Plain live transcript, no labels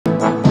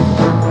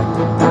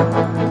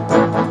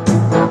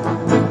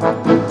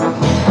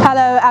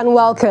and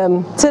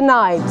welcome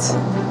tonight.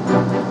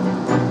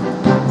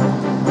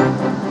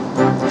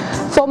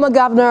 Former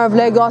Governor of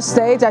Lagos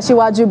State,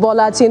 Asiwaju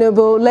Bola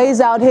Tinubu,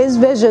 lays out his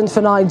vision for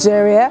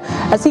Nigeria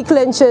as he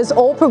clinches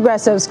All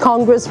Progressives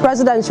Congress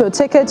presidential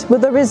ticket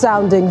with a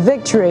resounding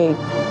victory.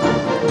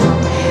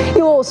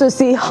 You also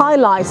see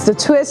highlights, the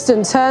twists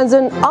and turns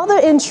and other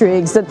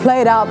intrigues that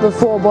played out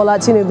before Bola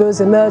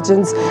Tinubu's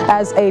emergence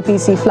as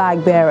APC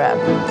flag bearer.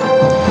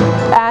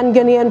 And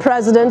Ghanaian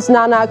President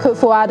Nana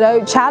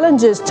Akufo-Addo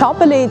challenges top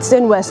elites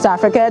in West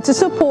Africa to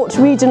support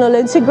regional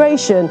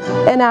integration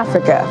in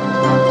Africa.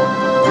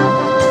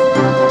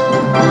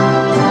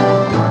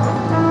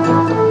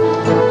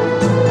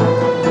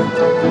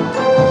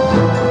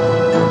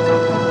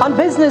 On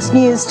Business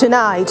News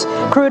tonight,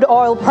 crude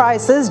oil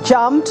prices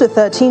jump to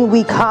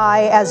 13-week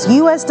high as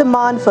U.S.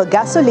 demand for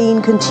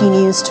gasoline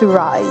continues to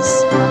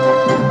rise.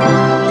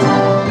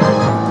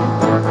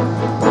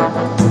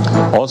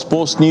 On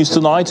Sports News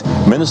tonight,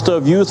 Minister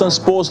of Youth and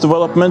Sports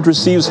Development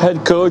receives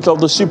head coach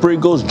of the Super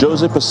Eagles,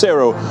 Jose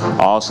Peseiro,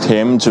 asked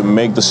him to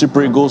make the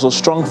Super Eagles a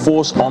strong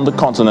force on the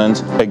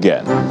continent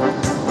again.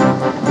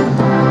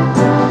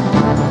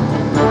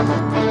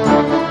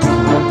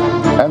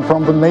 And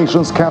from the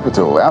nation's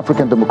capital,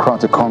 African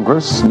Democratic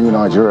Congress, New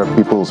Nigeria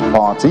People's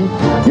Party,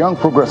 Young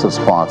Progressives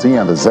Party,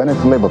 and the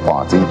Zenith Labour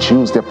Party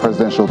choose their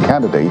presidential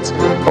candidates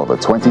for the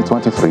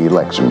 2023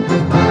 election.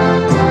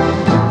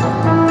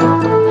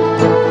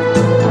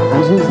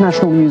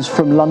 International news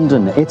from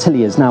London.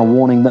 Italy is now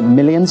warning that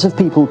millions of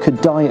people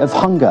could die of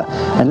hunger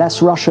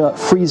unless Russia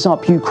frees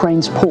up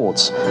Ukraine's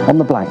ports on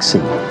the Black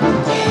Sea.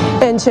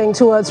 Inching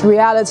towards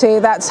reality,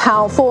 that's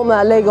how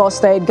former Lagos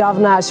State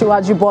Governor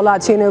Asiwaju Bola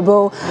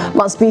Tinubu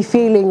must be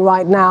feeling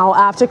right now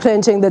after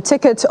clinching the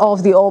ticket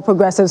of the All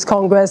Progressives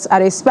Congress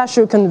at a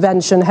special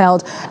convention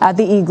held at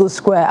the Eagle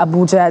Square,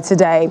 Abuja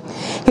today.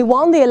 He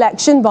won the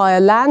election by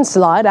a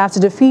landslide after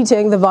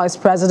defeating the Vice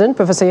President,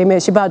 Professor Yemi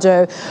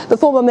Osinbajo, the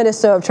former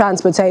Minister of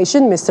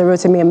Transportation, Mr.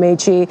 Rotimi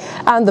Amaechi,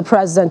 and the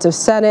President of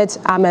Senate,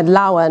 Ahmed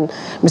Lawan.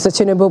 Mr.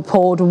 Tinubu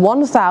polled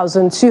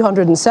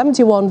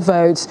 1,271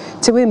 votes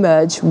to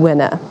emerge winner.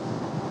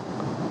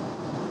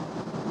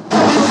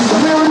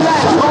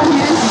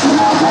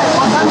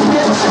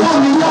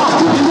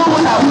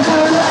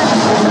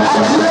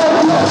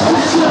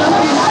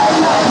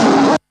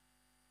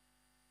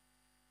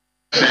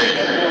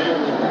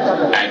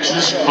 I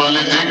choose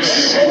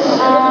politics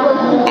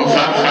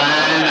over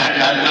fine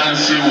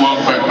accountancy work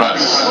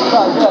papers,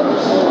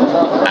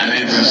 and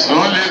it is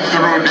only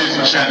through this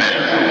channel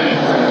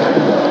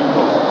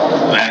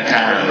that I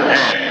can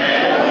help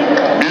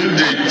build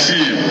a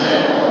team,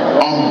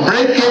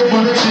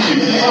 unbreakable team,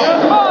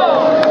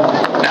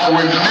 that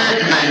will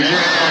make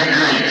Nigeria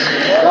great.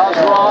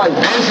 That's right.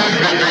 This is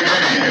the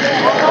beginning.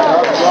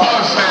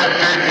 First step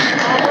taken,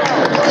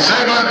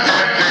 second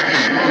step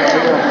taken,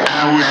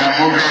 and we are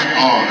moving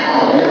on.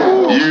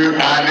 You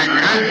are the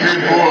great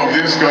people of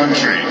this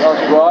country.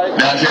 That's right.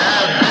 That you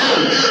have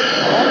built,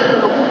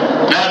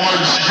 that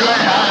must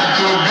join hands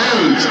to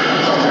build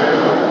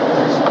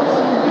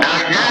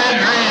and get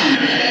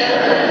rid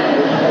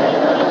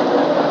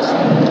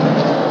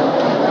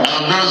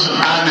of those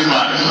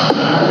animals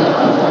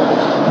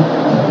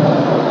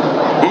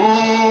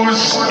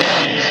whose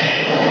head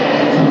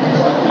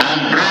and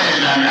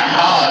brain and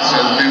heart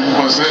has been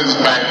possessed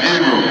by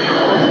evil.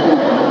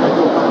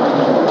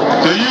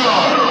 To you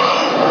all,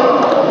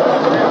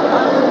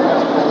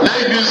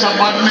 take this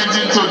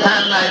opportunity to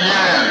tell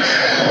Nigerians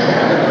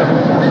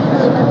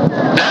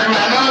that we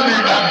are not the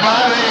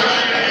barbaric,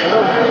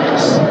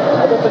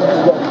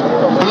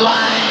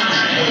 blind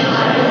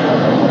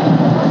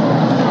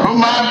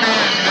human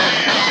beings they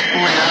think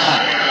we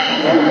are.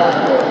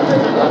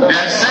 They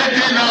are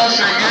setting us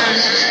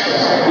against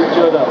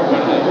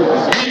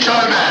each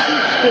other.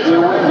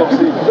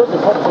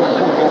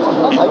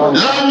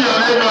 Love your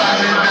neighbor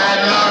as if they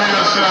love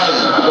yourself.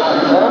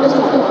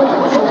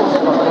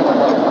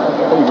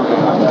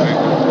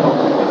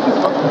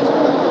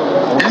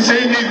 It's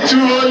in the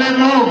two holy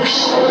books.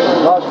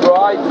 That's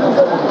right.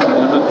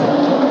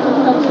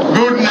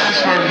 Goodness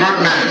for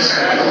goodness.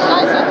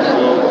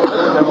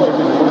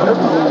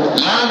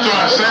 Learn to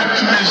accept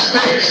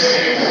mistakes.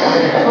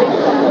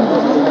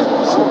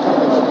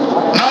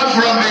 Not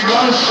from the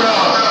gun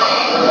shop.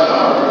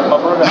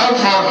 Not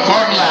from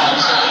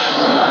cutlass.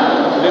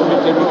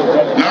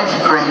 Not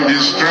from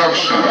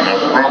destruction of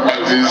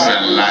properties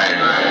and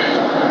life.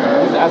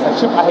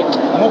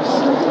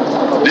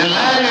 The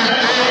life you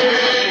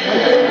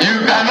take, you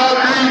cannot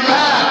bring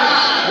back.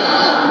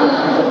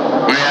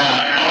 We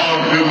are all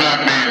human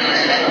beings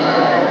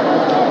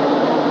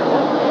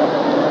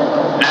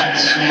that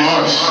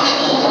must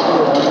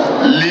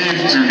live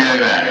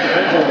together.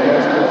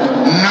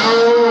 No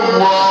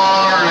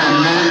one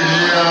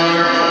religion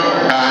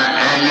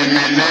can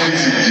eliminate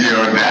the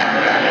other.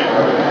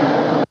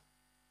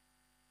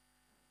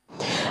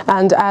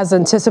 And as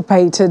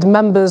anticipated,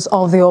 members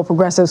of the All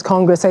Progressives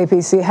Congress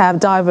APC have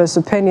diverse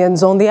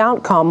opinions on the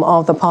outcome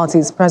of the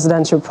party's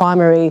presidential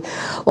primary.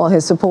 While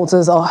his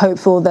supporters are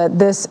hopeful that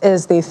this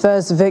is the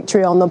first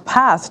victory on the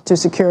path to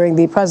securing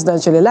the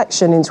presidential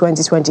election in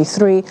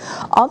 2023,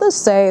 others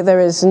say there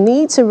is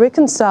need to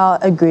reconcile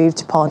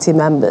aggrieved party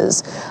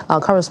members.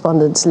 Our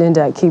correspondent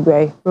Linda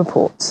Kibre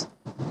reports.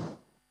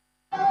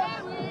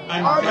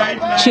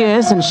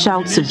 Cheers and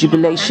shouts of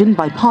jubilation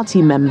by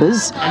party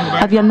members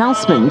at the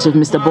announcement of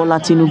Mr. Bola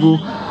Tinubu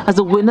as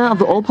the winner of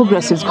the All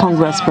Progressives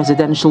Congress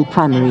presidential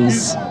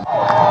primaries.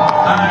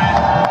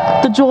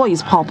 The joy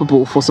is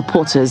palpable for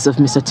supporters of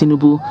Mr.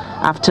 Tinubu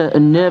after a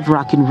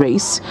nerve-wracking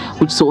race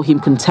which saw him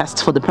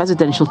contest for the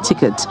presidential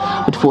ticket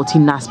with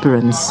 14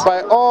 aspirants.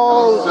 By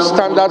all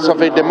standards of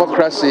a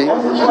democracy,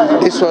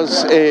 this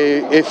was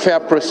a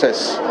fair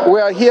process. We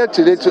are here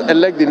today to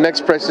elect the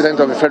next president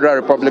of the Federal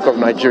Republic of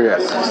Nigeria.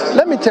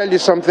 Let me tell you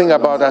something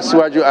about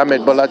Asiwaju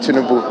Ahmed Bola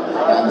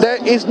Tinubu.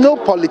 There is no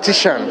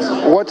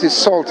politician, what is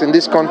salt in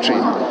this country,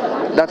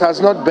 that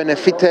has not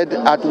benefited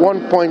at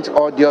one point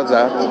or the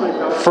other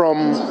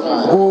from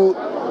who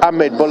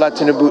Ahmed Bola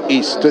Tinubu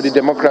is to the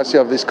democracy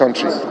of this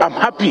country. I'm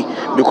happy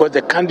because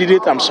the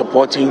candidate I'm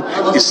supporting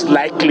is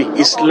likely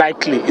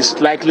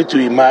to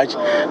emerge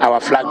our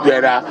flag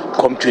bearer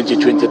come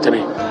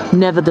 2023.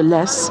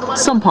 Nevertheless,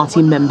 some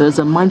party members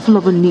are mindful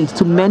of a need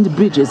to mend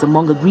bridges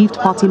among aggrieved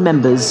party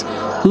members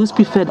whose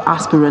preferred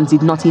aspirants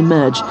did not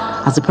emerge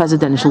as the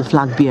presidential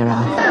flag bearer.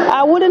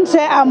 I wouldn't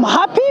say I'm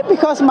happy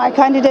because my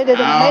candidate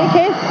didn't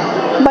make it,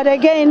 but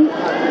again,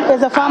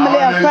 it's a family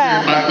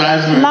affair.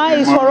 Now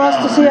it's for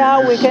us to see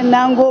how we can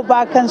now go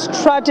back and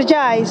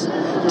strategize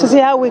to see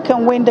how we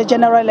can win the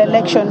general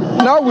election.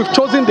 Now we've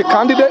chosen the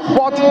candidate,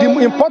 but the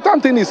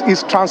important thing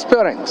is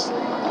transparency,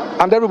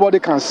 and everybody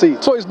can see.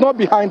 So it's not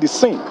behind the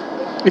scene.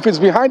 If it's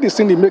behind the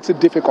scene, it makes it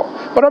difficult.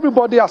 But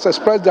everybody has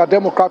expressed their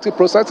democratic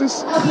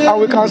processes, and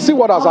we can see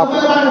what has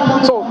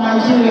happened. So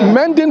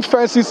mending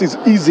fences is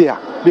easier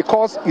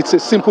because it's a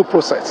simple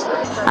process.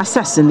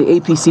 Assessing the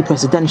APC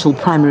presidential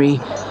primary,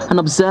 an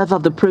observer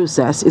of the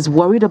process is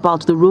worried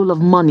about the role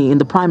of money in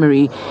the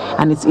primary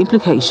and its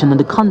implication on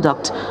the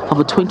conduct of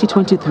the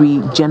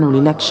 2023 general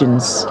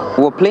elections.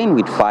 We're playing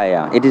with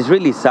fire. It is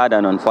really sad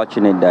and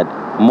unfortunate that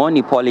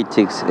money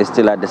politics is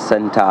still at the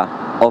center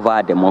of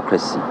our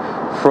democracy.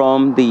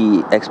 From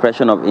the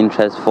expression of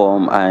interest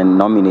form and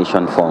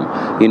nomination form,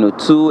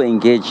 to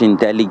engaging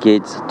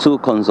delegates, to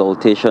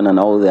consultation and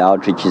all the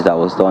outreaches that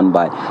was done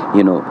by,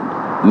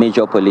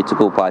 major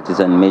political parties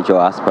and major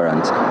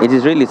aspirants. It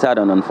is really sad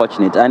and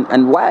unfortunate.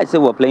 And why I say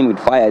we're playing with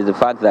fire is the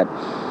fact that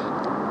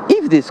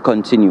if this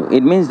continue,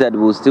 it means that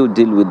we'll still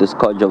deal with the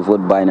scourge of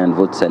vote buying and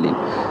vote selling.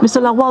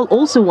 Mr. Lawal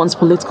also wants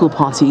political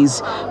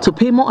parties to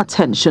pay more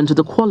attention to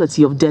the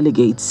quality of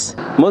delegates.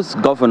 Most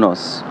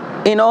governors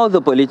in all the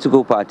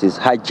political parties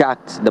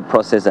hijacked the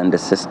process and the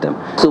system.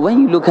 So when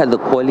you look at the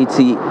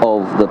quality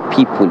of the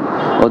people,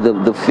 or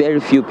the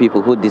very few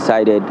people who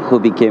decided who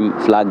became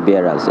flag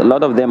bearers, a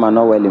lot of them are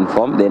not well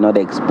informed, they're not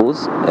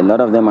exposed, a lot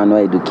of them are not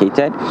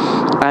educated.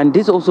 And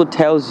this also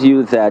tells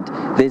you that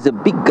there's a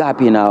big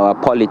gap in our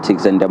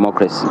politics and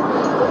democracy.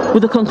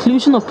 With the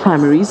conclusion of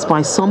primaries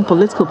by some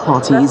political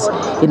parties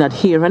in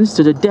adherence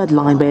to the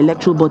deadline by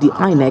electoral body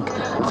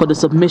INEC for the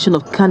submission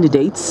of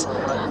candidates,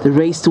 the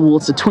race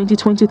towards the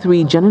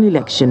 2023 general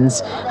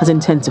elections has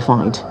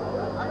intensified.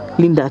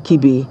 Linda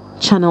Kibe,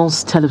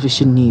 Channels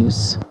Television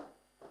News.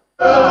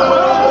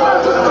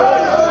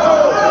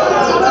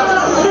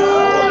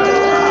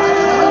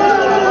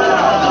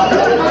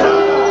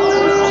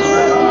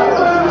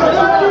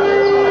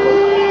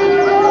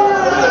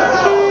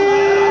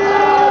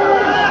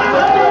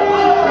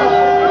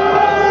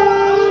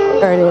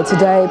 Earlier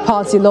today,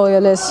 party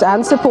loyalists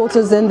and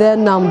supporters in their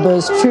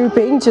numbers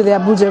trooping to the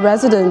Abuja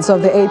residence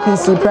of the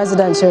APC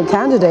presidential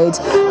candidate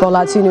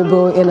Bola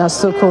Tinubu in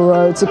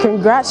Asokoro to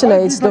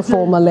congratulate the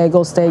former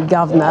Lagos State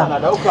governor.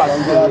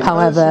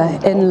 However,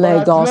 in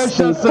Lagos,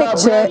 the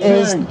picture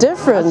is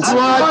different.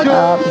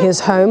 His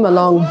home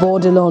along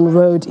Bordelon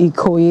Road,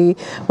 Ikoyi,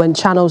 when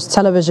Channels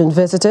Television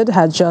visited,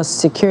 had just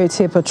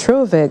security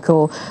patrol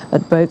vehicle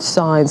at both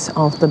sides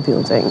of the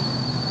building.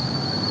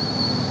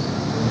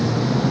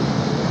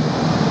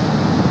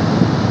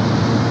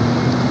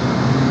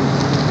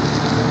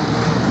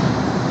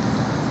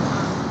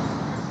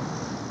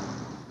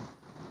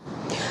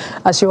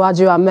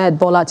 Asiwaju Ahmed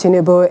Bola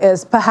Tinubu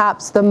is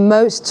perhaps the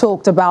most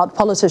talked about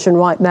politician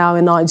right now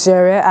in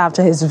Nigeria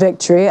after his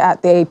victory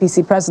at the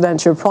APC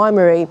presidential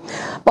primary.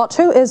 But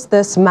who is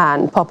this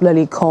man,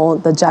 popularly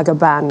called the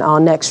Jagaban? Our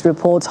next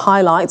report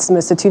highlights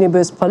Mr.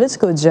 Tinubu's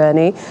political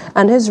journey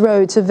and his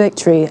road to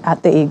victory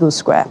at the Eagle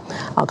Square.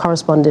 Our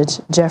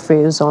correspondent Jeffrey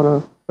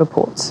Uzono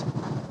reports.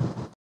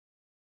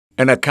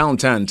 An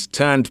accountant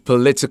turned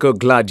political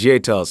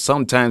gladiator,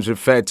 sometimes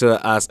referred to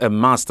as a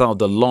master of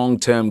the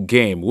long-term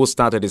game, who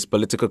started his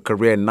political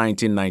career in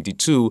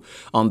 1992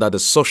 under the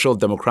Social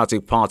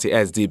Democratic Party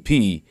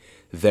SDP,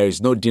 there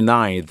is no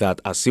denying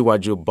that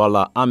Asiwaju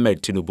Bola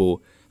Ahmed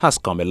Tinubu has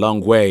come a long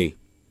way.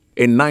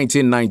 In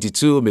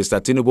 1992,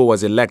 Mr. Tinubu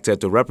was elected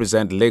to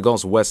represent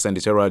Lagos West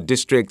Senatorial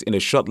District in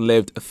a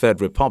short-lived Third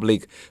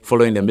Republic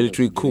following a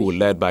military coup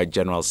led by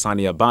General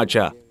Sani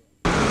Abacha.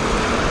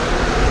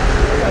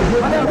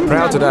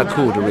 Prior to that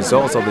coup, the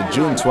results of the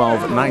June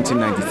 12,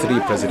 1993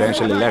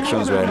 presidential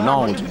elections were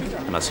annulled,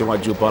 and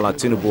Asiwaju Bola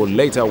Tinubu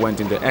later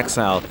went into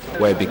exile,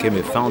 where he became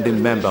a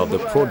founding member of the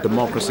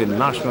pro-democracy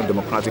National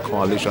Democratic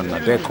Coalition,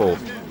 NADECO,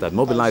 that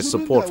mobilized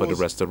support for the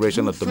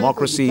restoration of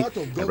democracy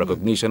and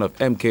recognition of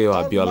MKO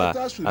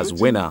Abiola as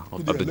winner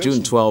of the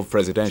June 12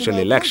 presidential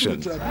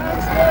election.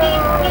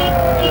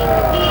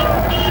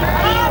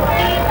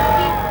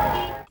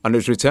 On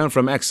his return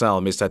from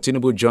exile, Mr.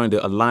 Tinubu joined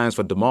the Alliance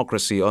for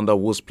Democracy, under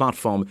whose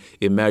platform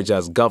he emerged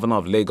as governor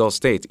of Lagos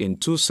State in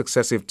 2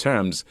 successive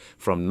terms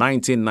from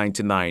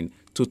 1999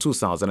 to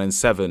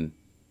 2007.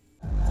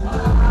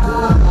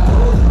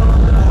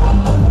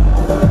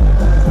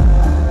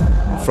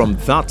 From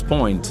that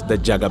point, the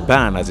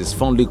Jagaban, as is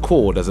fondly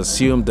called, has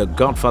assumed the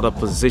godfather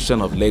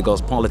position of Lagos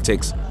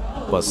politics,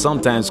 but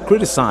sometimes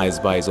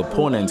criticized by his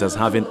opponents as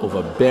having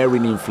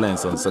overbearing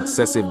influence on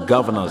successive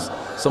governors,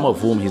 some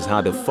of whom he's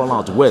had a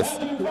fallout with,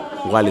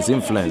 while his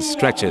influence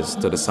stretches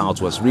to the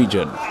southwest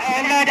region.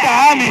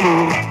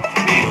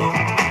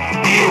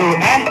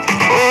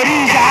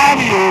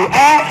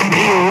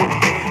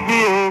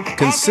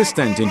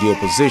 Consistent in the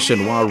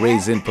opposition while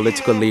raising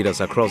political leaders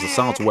across the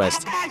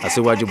southwest,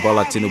 Asiwaju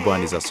Bola Tinubu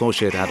and his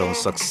associate had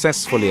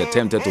unsuccessfully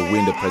attempted to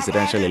win the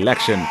presidential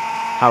election.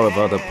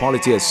 However, the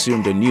polity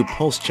assumed a new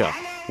posture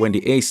when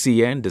the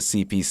ACN, the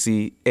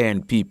CPC,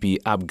 NPP,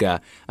 ABGA,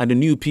 and the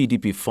new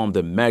PDP formed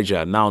a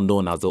merger now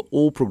known as the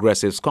All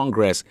Progressives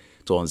Congress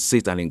to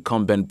unseat an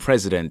incumbent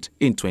president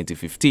in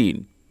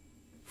 2015.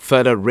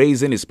 Further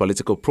raising his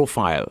political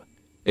profile,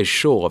 a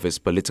show of his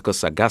political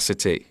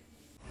sagacity.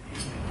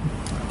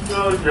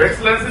 Your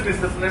Excellency,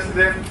 Mr.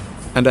 President.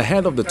 And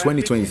ahead of the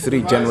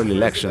 2023 general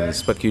elections,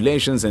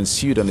 speculations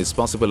ensued on his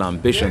possible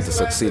ambition to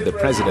succeed the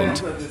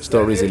president,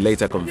 stories he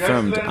later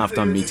confirmed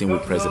after meeting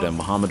with President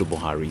Muhammadu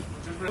Buhari.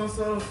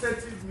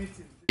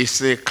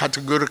 It's a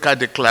categorical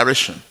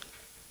declaration.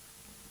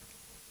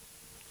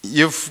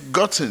 You've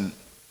gotten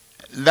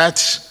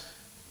that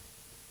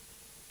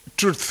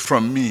truth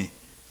from me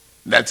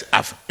that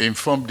I've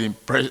informed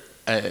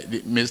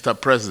Mr.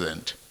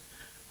 President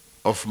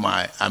of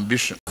my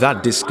ambition.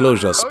 That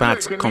disclosure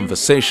sparked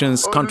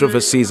conversations,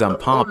 controversies, and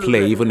power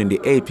play even in the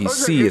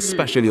APC,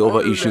 especially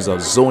over issues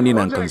of zoning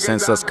and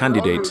consensus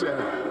candidates.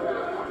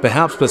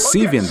 Perhaps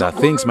perceiving that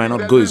things might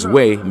not go his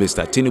way,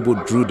 Mr.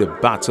 Tinubu drew the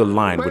battle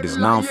line with his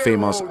now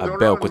famous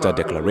Abeokuta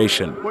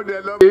Declaration.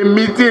 A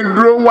meeting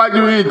drew what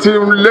you eat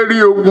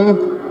Larry Ogun.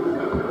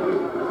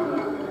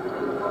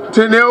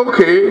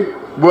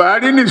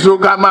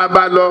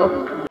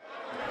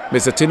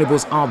 Mr.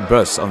 Tinubu's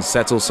outbursts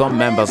unsettled some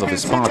members of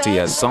his party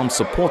as some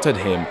supported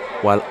him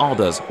while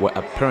others were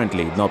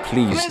apparently not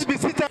pleased.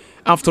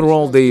 After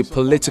all the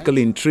political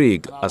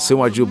intrigue,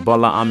 Asiwaju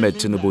Bola Ahmed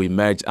Tinubu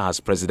emerged as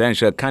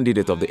presidential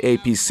candidate of the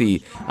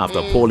APC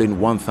after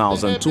polling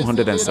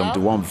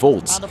 1,271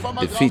 votes,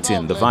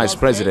 defeating the Vice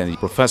President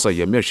Professor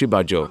Yemi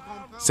Osinbajo,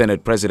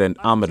 Senate President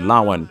Ahmed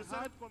Lawan,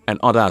 and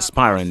other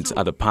aspirants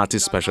at the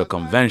party's special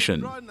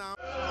convention.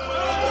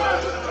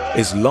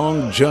 His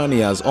long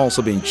journey has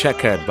also been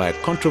checkered by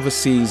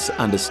controversies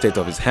and the state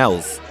of his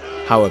health.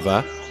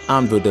 However,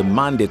 armed with the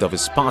mandate of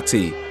his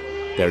party,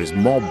 there is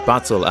more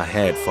battle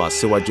ahead for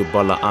Asiwaju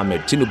Bola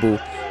Ahmed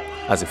Tinubu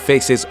as he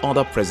faces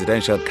other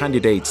presidential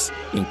candidates,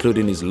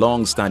 including his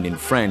long-standing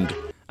friend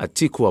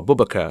Atiku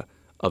Abubakar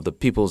of the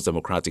People's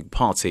Democratic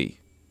Party.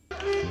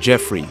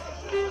 Jeffrey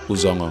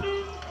Uzongo,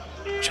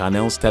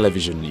 Channels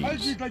Television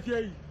News.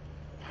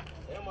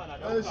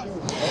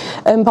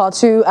 In part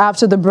 2,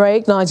 after the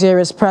break,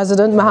 Nigeria's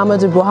President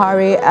Muhammadu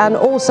Buhari and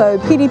also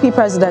PDP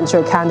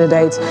presidential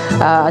candidate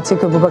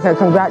Atiku Abubakar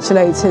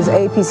congratulates his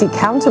APC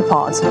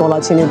counterpart. Bola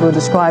Tinubu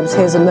describes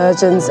his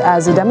emergence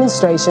as a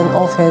demonstration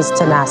of his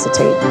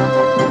tenacity.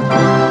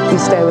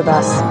 Please stay with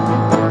us.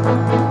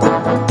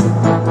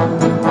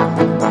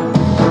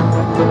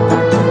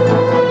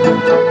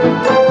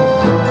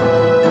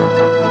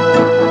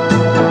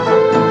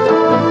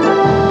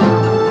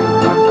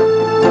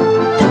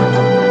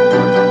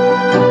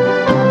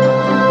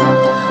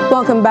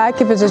 Welcome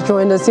back. If you just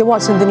joined us, you're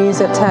watching the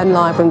news at 10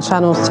 live on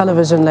Channels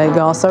Television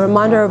Lagos. A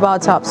reminder of our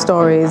top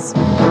stories.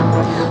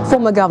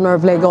 Former Governor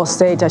of Lagos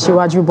State,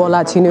 Asiwaju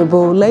Bola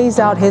Tinubu, lays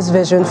out his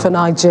vision for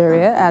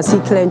Nigeria as he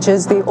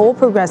clinches the All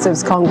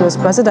Progressives Congress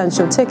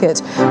presidential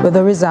ticket with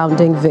a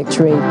resounding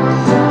victory.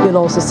 You'll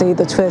also see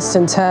the twists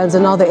and turns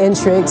and other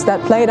intrigues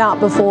that played out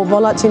before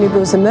Bola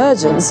Tinubu's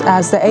emergence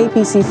as the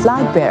APC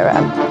flag bearer.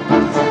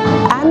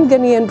 And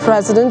Ghanaian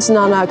President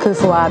Nana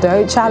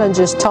Akufo-Addo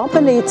challenges top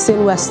elites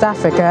in West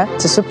Africa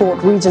to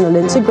support regional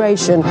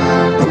integration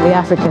in the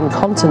African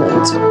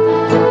continent.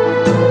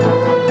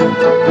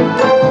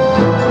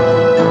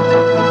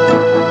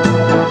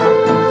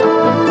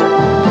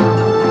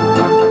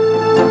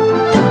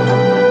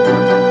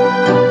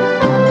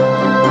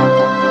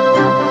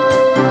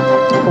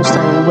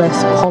 Staying with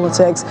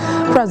politics,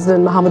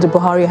 President Muhammadu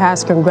Buhari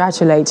has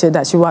congratulated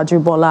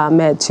Asiwaju Bola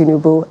Ahmed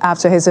Tinubu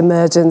after his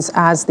emergence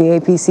as the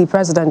APC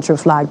presidential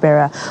flag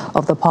bearer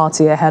of the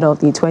party ahead of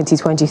the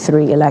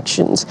 2023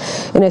 elections.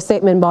 In a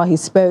statement by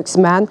his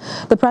spokesman,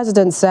 the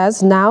president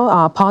says now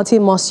our party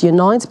must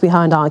unite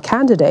behind our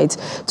candidate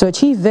to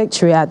achieve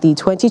victory at the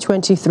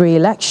 2023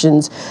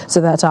 elections so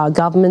that our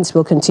governments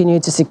will continue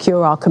to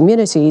secure our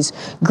communities,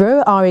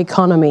 grow our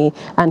economy,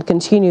 and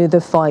continue the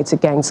fight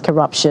against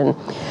corruption.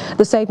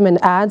 The statement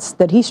adds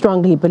that he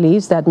strongly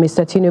believes that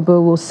Mr.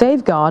 Tinubu will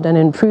safeguard and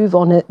improve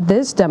on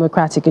this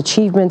democratic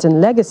achievement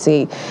and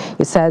legacy.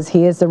 He says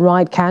he is the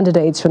right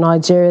candidate for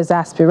Nigeria's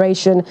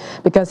aspiration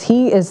because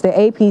he is the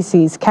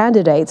APC's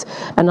candidate,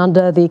 and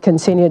under the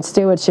continued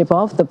stewardship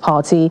of the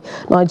party,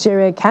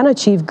 Nigeria can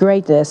achieve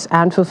greatness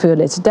and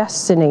fulfill its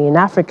destiny in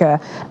Africa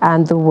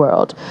and the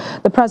world.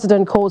 The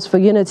president calls for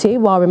unity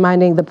while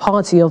reminding the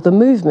party of the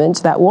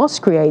movement that was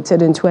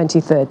created in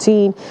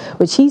 2013,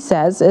 which he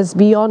says is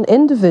beyond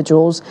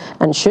individuals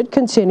and should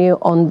continue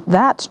on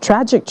that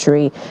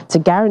trajectory to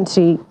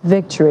guarantee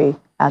victory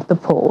at the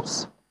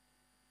polls.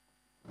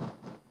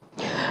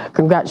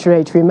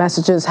 Congratulatory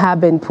messages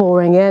have been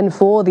pouring in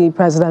for the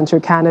presidential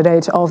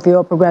candidate of the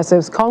All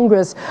Progressives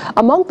Congress.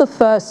 Among the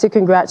first to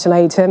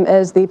congratulate him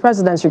is the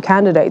presidential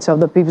candidate of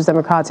the People's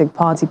Democratic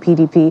Party,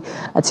 PDP,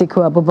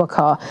 Atiku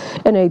Abubakar.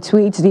 In a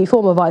tweet, the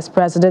former vice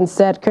president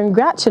said,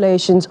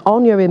 "Congratulations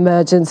on your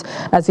emergence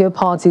as your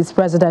party's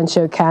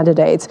presidential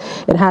candidate.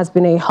 It has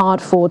been a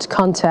hard-fought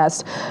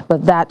contest,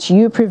 but that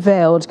you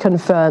prevailed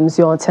confirms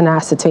your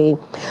tenacity."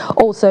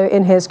 Also,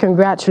 in his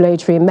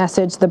congratulatory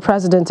message, the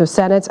president of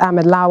Senate,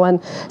 Ahmed Lawan,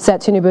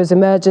 said Tinubu's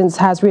emergence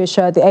has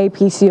reassured the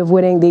APC of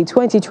winning the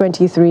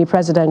 2023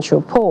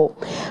 presidential poll.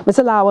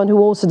 Mr. Lawan, who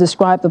also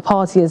described the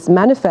party as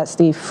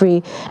manifestly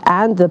free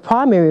and the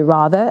primary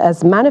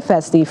as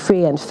manifestly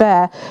free and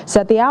fair,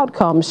 said the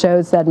outcome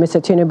shows that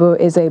Mr. Tinubu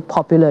is a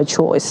popular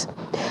choice.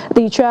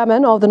 The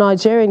chairman of the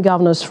Nigerian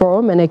Governors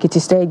Forum and Ekiti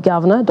State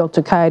Governor,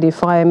 Dr. Kayode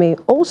Fayemi,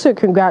 also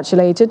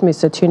congratulated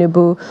Mr.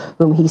 Tinubu,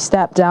 whom he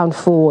stepped down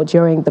for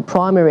during the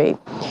primary.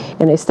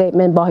 In a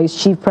statement by his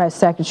chief press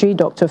secretary,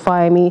 Dr.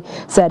 Fayemi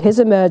said his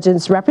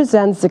emergence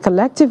represents the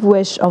collective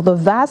wish of the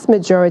vast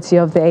majority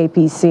of the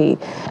APC,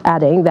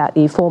 adding that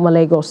the former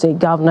Lagos State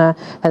Governor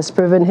has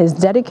proven his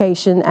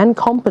dedication and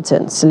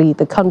competence to lead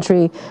the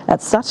country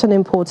at such an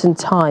important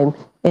time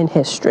in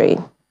history.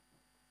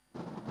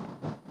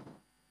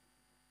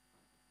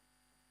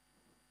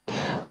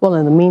 Well,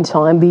 in the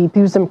meantime, the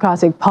People's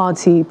Democratic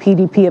Party,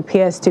 PDP,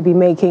 appears to be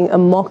making a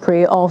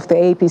mockery of the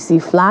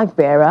APC flag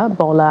bearer,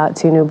 Bola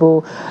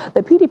Tinubu.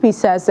 The PDP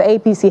says the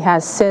APC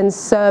has since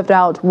served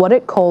out what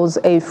it calls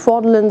a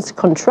fraudulent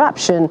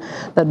contraption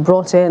that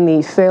brought in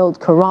the failed,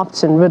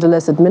 corrupt and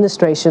rudderless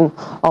administration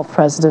of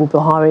President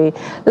Buhari.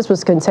 This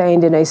was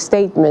contained in a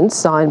statement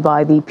signed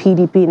by the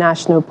PDP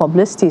National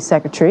Publicity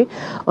Secretary,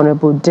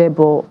 Honorable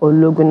Debo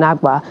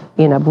Ologunagba,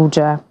 in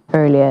Abuja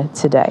earlier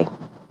today.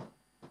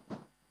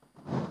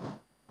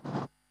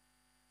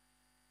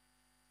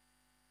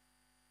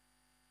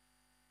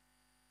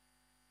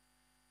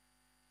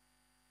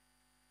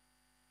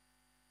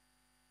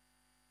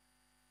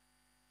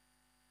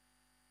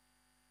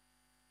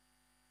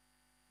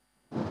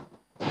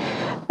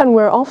 And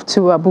we're off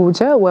to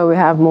Abuja, where we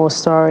have more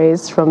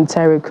stories from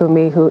Terry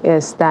Kumi, who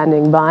is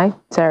standing by.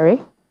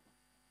 Terry?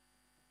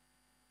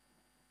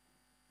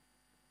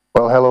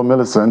 Well, hello,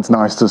 Millicent.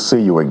 Nice to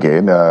see you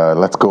again.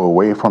 Let's go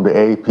away from the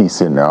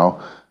APC now,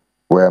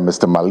 where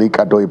Mr. Malik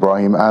Ado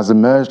Ibrahim has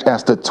emerged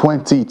as the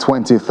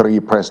 2023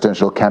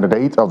 presidential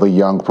candidate of the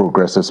Young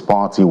Progressives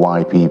Party,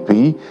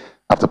 YPP,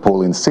 after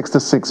polling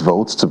 66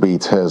 votes to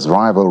beat his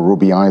rival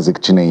Ruby Isaac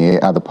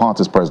Chineye at the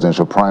party's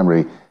presidential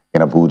primary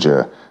in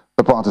Abuja.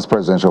 The party's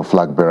presidential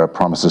flag bearer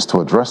promises to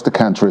address the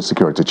country's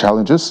security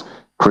challenges,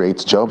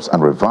 create jobs,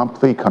 and revamp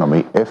the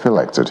economy if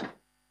elected.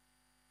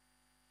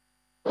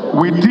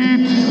 We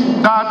did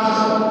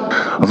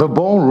that. The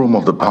ballroom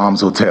of the Palms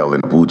Hotel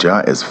in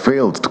Abuja is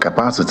filled to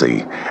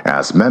capacity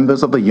as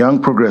members of the Young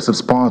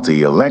Progressives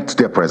Party elect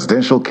their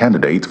presidential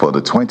candidate for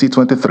the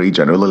 2023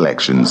 general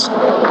elections.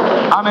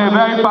 I'm a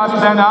very fast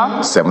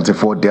learner.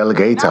 74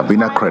 delegates have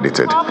been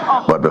accredited,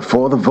 but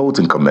before the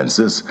voting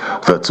commences,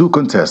 the two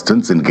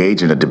contestants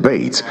engage in a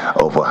debate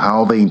over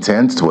how they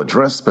intend to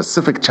address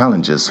specific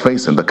challenges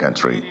facing the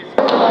country.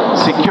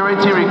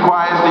 Security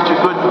requires that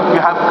you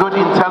have good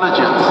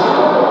intelligence.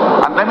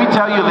 And let me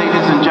tell you,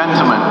 ladies and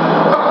gentlemen,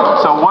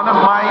 so one of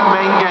my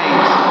main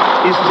gains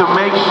is to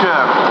make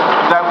sure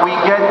that we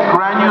get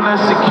granular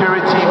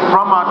security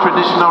from our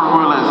traditional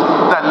rulers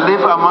that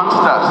live amongst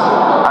us.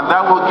 And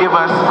that will give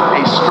us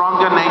a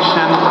stronger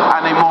nation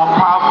and a more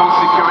powerful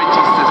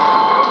security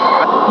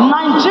system.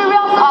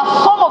 Nigerians are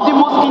some of the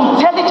most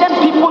intelligent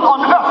people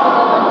on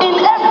earth in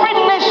every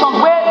nation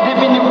where they've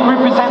been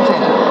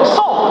represented.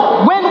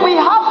 So when we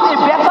have a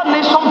better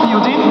nation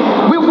building,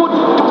 we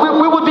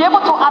would be able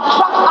to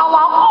attract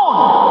our own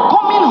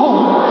coming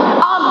home,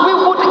 and we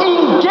would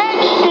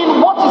engage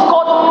in what is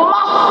called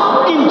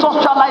mass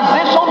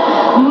industrialization,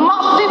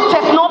 massive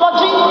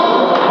technology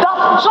that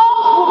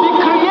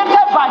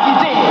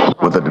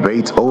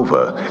debate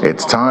over,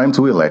 it's time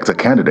to elect a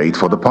candidate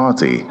for the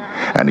party.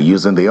 And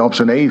using the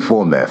option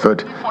A4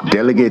 method,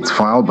 delegates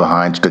file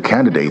behind the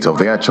candidate of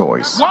their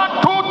choice. 1, 2,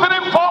 3, 4,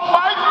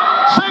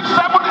 5, 6, 7, 8,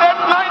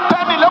 9,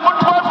 10, 11,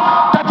 12,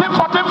 13,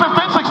 14,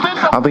 15, 16.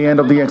 At the end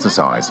of the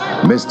exercise,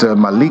 Mr.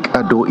 Malik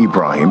Ado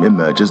Ibrahim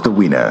emerges the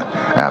winner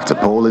after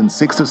polling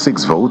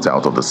 66 votes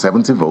out of the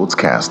 70 votes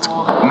cast.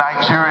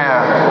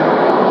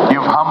 Nigeria,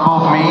 you've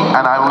humbled me,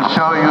 and I will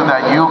show you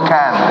that you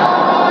can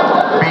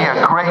be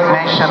a great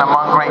nation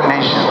among great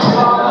nations.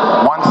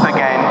 Once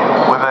again,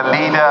 with a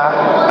leader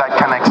that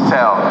can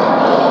excel.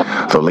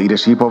 The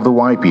leadership of the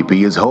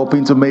YPP is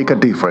hoping to make a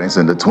difference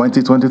in the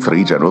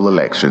 2023 general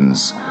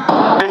elections.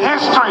 The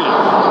history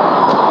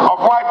of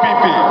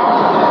YPP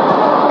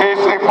is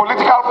a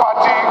political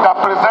party that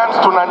presents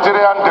to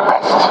Nigerians the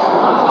best.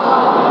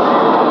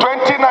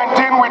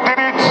 2019 we did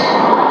it,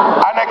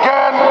 and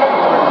again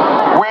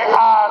we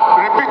are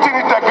repeating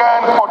it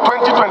again for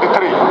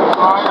 2023.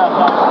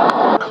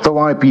 The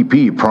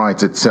YPP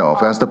prides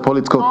itself as the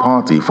political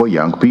party for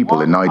young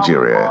people in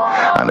Nigeria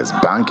and is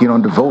banking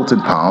on the voting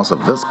powers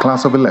of this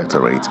class of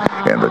electorate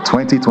in the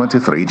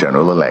 2023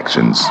 general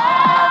elections.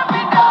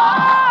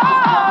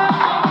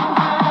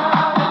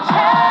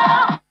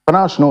 The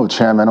national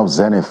chairman of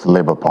Zenith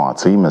Labour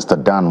Party, Mr.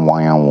 Dan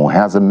Nwayanwu,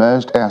 has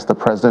emerged as the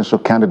presidential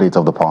candidate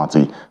of the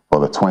party for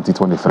the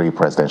 2023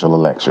 presidential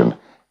election.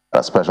 At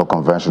a special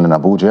convention in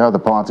Abuja, the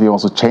party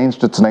also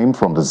changed its name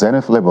from the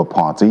Zenith Labour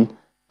Party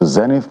to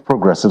Zenith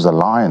Progressives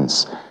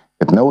Alliance.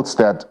 It notes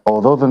that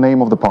although the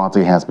name of the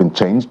party has been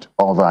changed,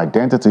 all the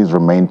identities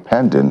remain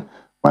pending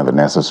when the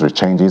necessary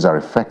changes are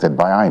effected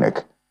by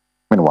INEC.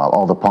 Meanwhile,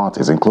 all the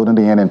parties, including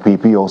the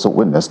NNPP, also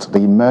witnessed the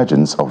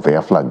emergence of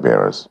their flag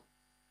bearers.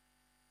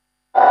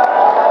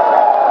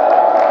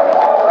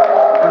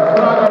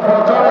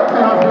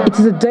 It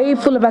is a day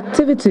full of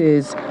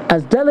activities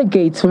as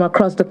delegates from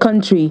across the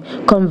country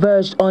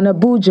converged on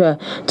Abuja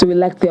to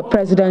elect their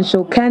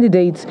presidential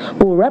candidates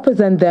who will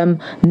represent them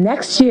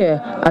next year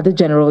at the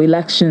general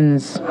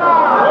elections.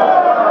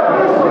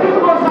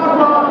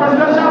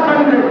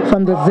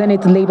 From the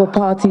Zenith Labour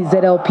Party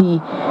ZLP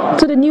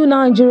to the New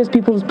Nigeria's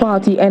People's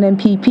Party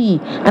NNPP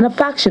and a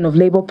faction of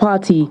Labour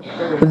Party,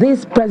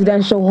 these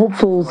presidential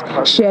hopefuls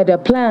share their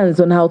plans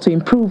on how to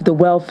improve the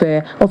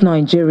welfare of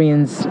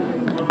Nigerians.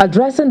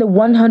 Addressing the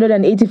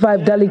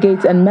 185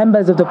 delegates and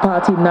members of the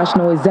party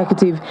national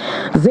executive,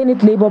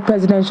 Zenith Labour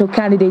presidential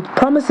candidate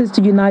promises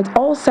to unite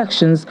all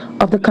sections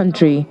of the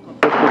country.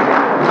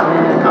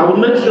 I will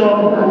make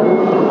sure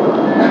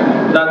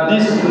that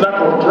this lack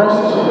of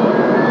trust,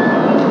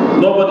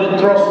 nobody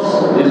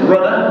trusts his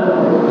brother,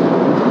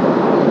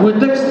 will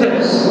take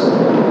steps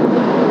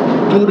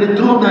to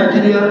return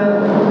Nigeria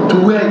to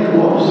where it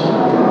was.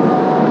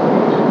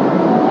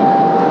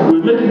 We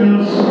make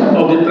use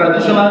of the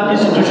traditional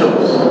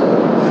institutions.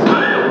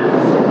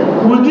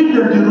 We give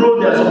them the role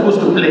they are supposed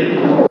to play.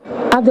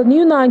 At the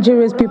New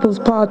Nigeria's People's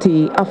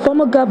Party, a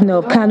former governor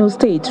of Kano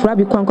State,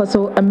 Rabi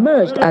Kwankwaso,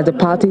 emerged as the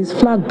party's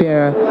flag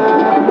bearer.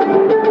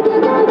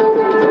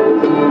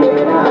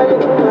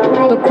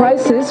 The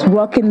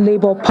crisis-rocking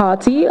Labour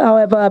Party,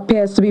 however,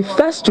 appears to be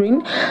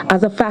festering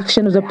as a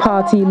faction of the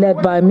party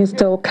led by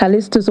Mr.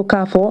 Callistus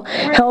Okafor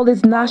held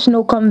its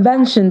national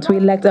convention to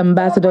elect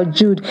Ambassador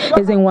Jude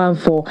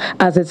Ezenwanfo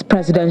as its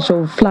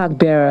presidential flag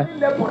bearer.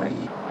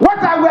 What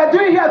we are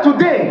doing here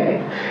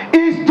today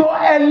is to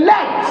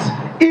elect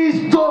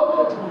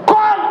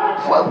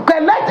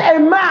a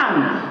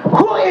man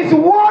who is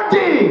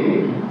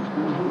worthy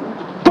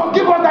to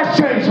give us that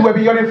change we've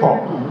been yearning for.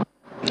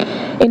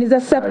 In his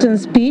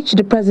acceptance speech,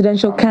 the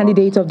presidential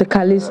candidate of the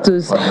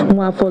Callistus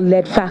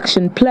Nwafor-led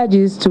faction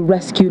pledges to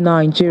rescue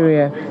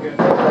Nigeria.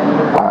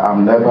 I've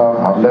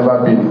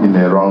never been in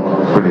a wrong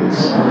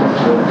place.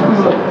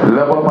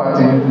 Labour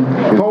Party,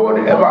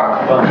 forward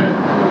ever.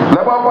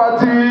 Labour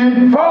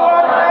Party,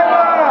 forward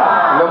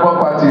ever. Labour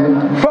Party,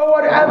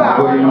 forward ever.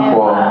 Going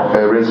for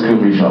a rescue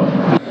mission.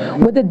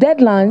 With the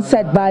deadline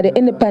set by the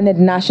Independent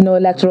National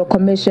Electoral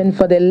Commission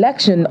for the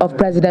election of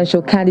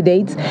presidential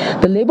candidates,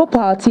 the Labour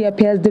Party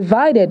appears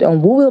divided on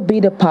who will be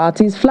the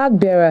party's flag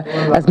bearer,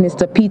 as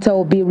Mr. Peter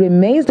Obi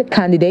remains the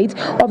candidate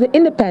of the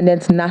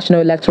Independent National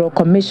Electoral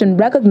Commission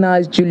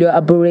recognized Julio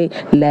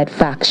Abure-led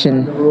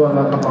faction.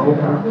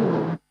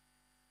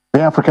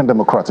 The African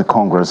Democratic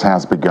Congress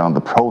has begun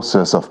the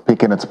process of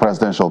picking its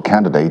presidential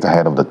candidate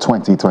ahead of the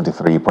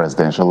 2023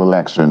 presidential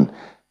election.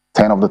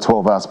 10 of the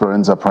 12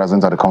 aspirants are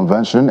present at the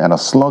convention and are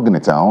slugging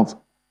it out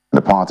in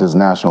the party's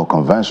national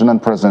convention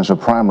and presidential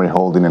primary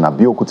holding in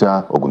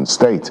Abeokuta, Ogun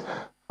State.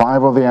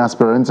 5 of the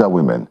aspirants are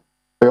women.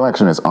 The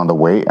election is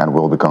underway and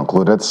will be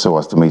concluded so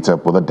as to meet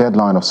up with the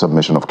deadline of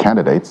submission of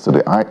candidates to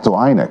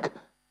INEC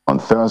on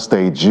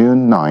Thursday,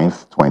 June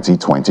 9th,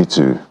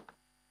 2022.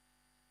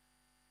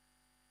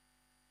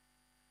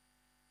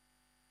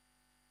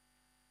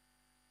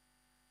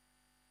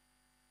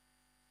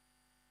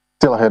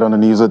 Still ahead on the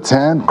news at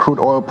 10, crude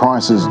oil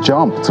prices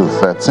jump to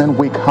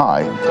 13-week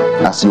high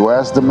as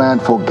U.S.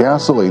 demand for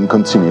gasoline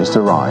continues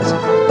to rise.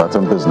 That's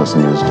on Business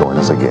News. Join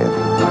us again.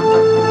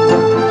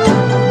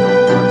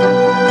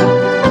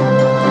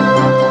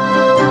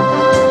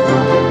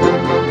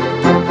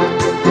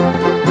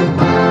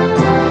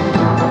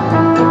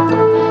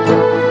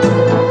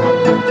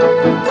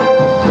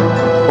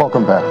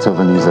 to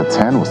the news at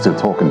 10. We're still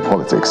talking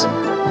politics.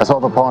 As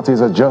other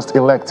parties are just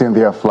electing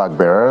their flag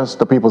bearers,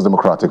 the People's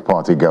Democratic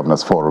Party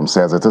Governors Forum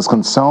says it is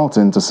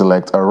consulting to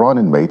select a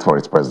running mate for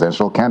its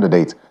presidential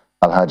candidate,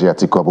 Alhaji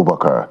Atiku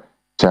Abubakar.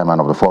 Chairman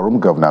of the forum,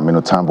 Governor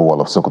Aminu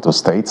Tambuwal of Sokoto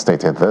State,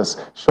 stated this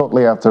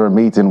shortly after a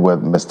meeting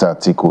with Mr.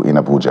 Atiku in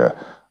Abuja.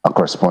 Our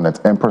correspondent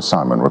Emperor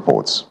Simon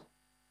reports.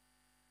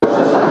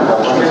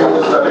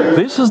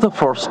 This is the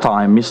first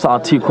time Mr.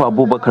 Atiku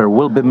Abubakar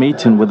will be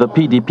meeting with the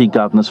PDP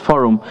Governors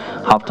Forum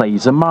after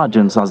his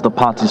emergence as the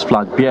party's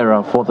flag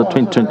bearer for the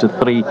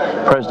 2023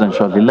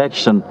 presidential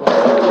election.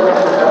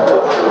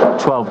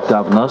 12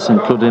 governors,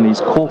 including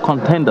his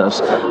co-contenders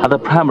at the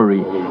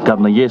primary,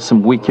 Governor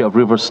Nyesom Wike of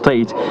Rivers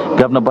State,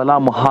 Governor Bala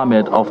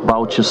Mohammed of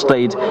Bauchi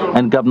State,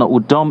 and Governor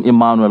Udom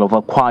Emmanuel of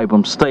Akwa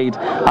Ibom State,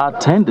 are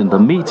attending the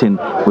meeting,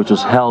 which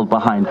was held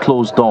behind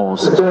closed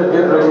doors.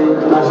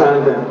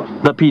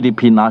 The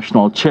PDP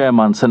National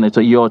Chairman, Senator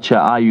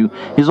Iyorchia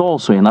Ayu, is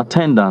also in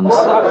attendance.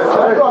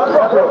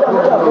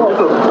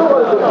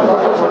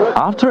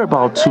 After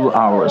about 2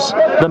 hours,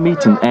 the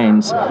meeting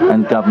ends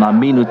and Governor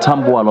Aminu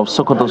Tambuwal of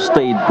Sokoto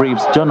State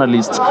briefs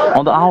journalists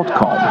on the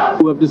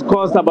outcome. We have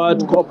discussed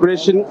about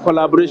cooperation,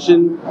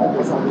 collaboration,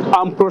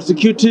 and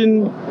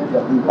prosecuting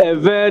a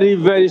very,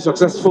 very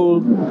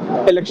successful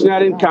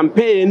electioneering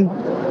campaign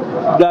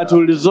that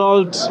will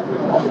result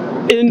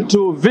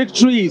into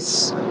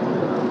victories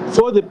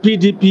for the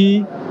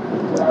PDP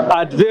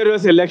at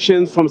various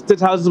elections from State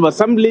Houses of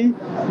Assembly,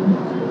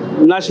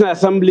 National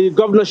Assembly,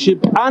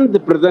 governorship, and the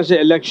presidential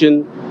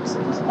election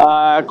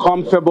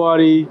come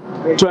February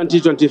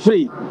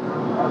 2023.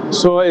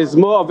 So it's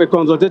more of a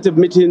consultative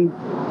meeting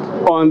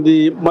on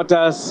the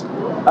matters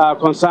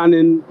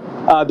concerning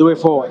the way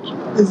forward.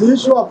 Is the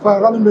issue of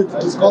running mate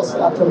discussed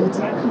at the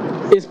meeting?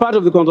 It's part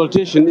of the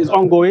consultation, it's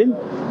ongoing,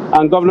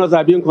 and governors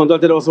are being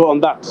consulted also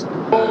on that.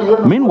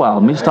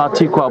 Meanwhile, Mr.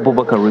 Atiku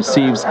Abubakar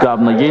receives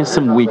Governor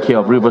Nyesom Wike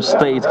of Rivers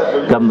State,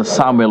 Governor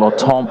Samuel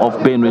Otom of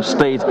Benue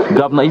State,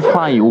 Governor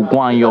Ifeanyi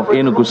Ugwanyi of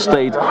Enugu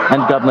State,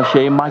 and Governor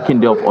Seyi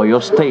Makinde of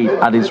Oyo State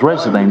at his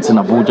residence in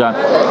Abuja.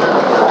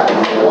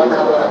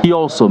 He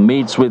also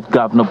meets with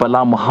Governor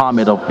Bala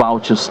Mohammed of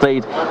Bauchi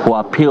State, who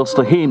appeals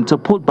to him to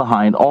put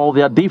behind all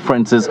their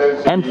differences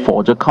and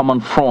forge a common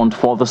front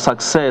for the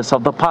success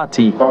of the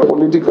party.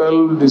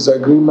 Political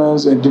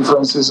disagreements and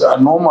differences are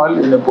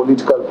normal in a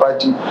political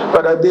party,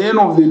 but at the end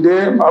of the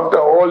day, after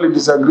all the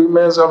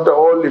disagreements, after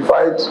all the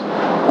fights,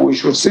 we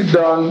should sit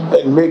down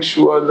and make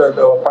sure that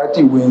our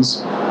party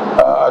wins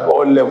at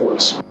all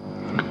levels.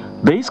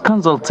 These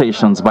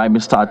consultations by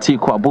Mr.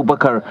 Atiku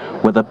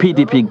Abubakar with the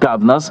PDP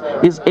governors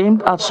is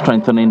aimed at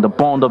strengthening the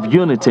bond of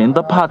unity in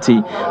the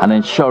party and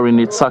ensuring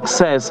its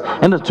success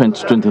in the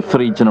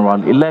 2023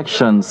 general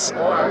elections.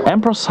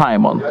 Emperor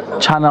Simon,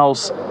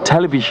 Channels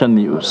Television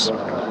News.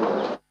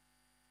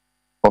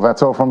 Well,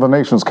 that's all from the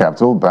nation's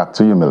capital. Back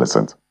to you,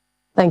 Millicent.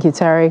 Thank you,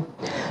 Terry.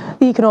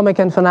 The Economic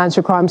and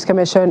Financial Crimes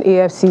Commission,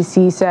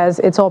 EFCC, says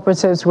its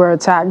operatives were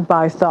attacked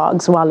by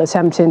thugs while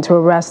attempting to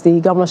arrest the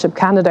governorship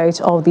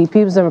candidate of the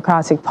People's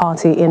Democratic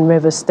Party in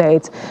Rivers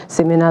State,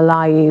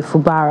 Siminalayi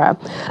Fubara.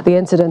 The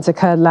incident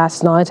occurred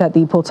last night at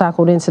the Port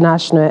Harcourt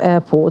International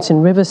Airport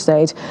in Rivers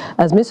State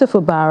as Mr.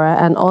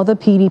 Fubara and other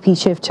PDP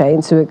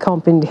chieftains who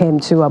accompanied him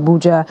to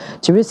Abuja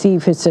to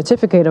receive his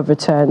certificate of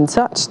return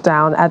touched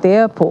down at the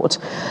airport.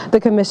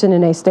 The commission,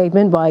 in a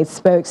statement by its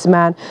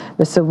spokesman,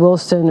 Mr.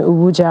 Wilson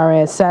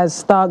Uwujare, says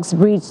thugs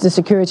breached the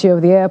security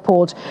of the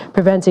airport,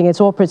 preventing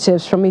its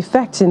operatives from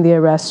effecting the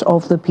arrest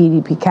of the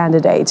PDP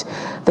candidate.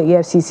 The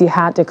EFCC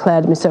had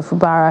declared Mr.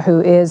 Fubara,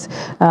 who is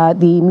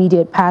the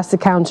immediate past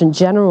Accountant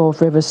General of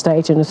Rivers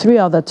State, and 3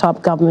 other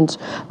top government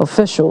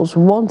officials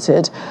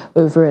wanted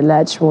over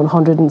alleged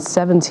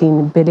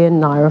 117 billion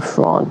naira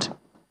fraud.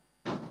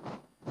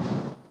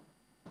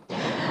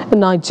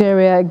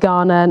 Nigeria,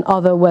 Ghana and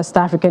other West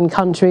African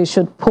countries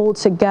should pull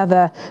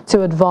together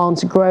to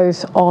advance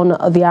growth on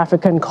the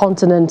African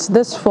continent.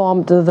 This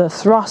formed the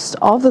thrust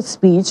of the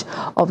speech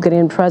of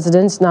Ghanaian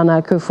President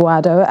Nana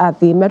Akufo-Addo at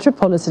the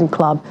Metropolitan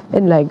Club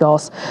in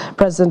Lagos.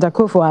 President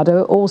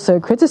Akufo-Addo also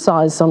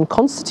criticized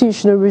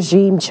unconstitutional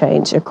regime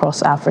change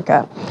across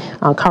Africa.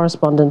 Our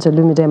correspondent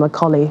Olumide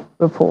Macaulay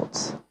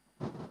reports.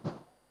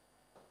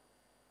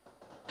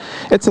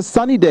 It's a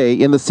sunny day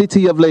in the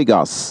city of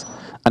Lagos.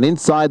 And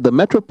inside the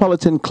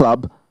Metropolitan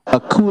Club, a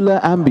cooler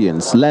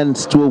ambience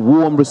lends to a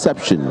warm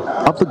reception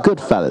of the good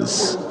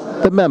fellas,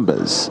 the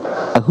members,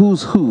 a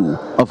who's who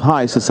of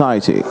high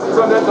society.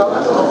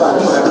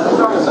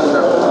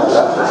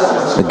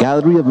 The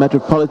gallery of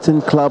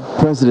Metropolitan Club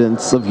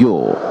presidents of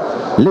yore,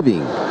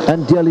 living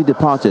and dearly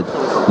departed,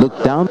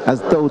 look down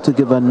as though to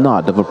give a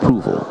nod of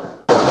approval.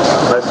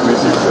 Nice to meet you.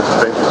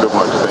 Thank you so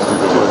much. Thank you so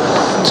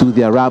much. To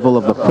the arrival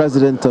of the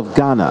president of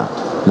Ghana,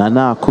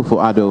 Nana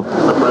Akufo-Addo,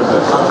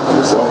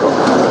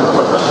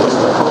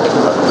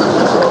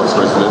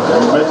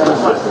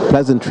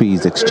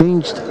 pleasantries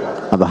exchanged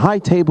and the high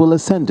table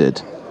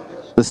ascended.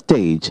 The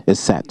stage is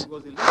set.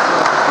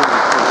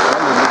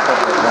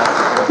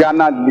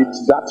 Ghana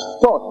leads that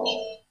thought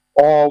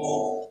of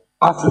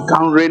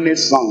African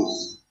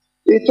Renaissance,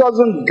 It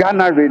wasn't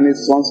Ghana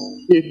Renaissance,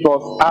 it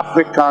was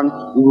African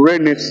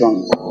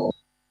Renaissance.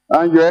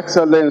 And Your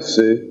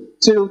Excellency,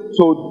 till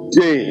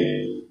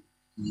today,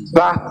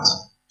 that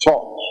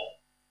thought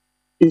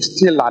is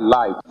still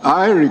alive.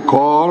 I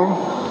recall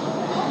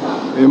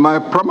in my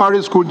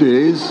primary school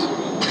days,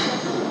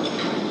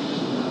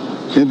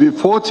 in the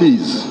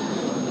 40s,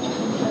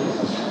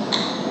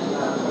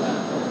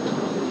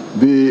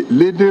 the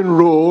leading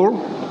role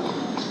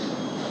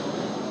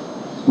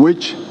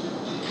which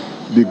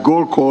the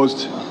Gold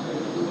Coast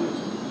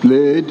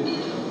played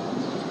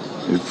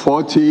in the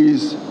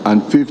 40s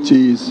and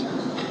 50s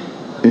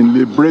in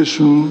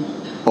liberation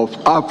of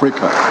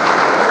Africa.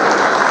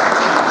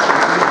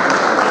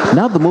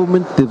 Now the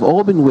moment they've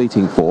all been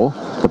waiting for,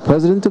 the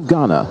President of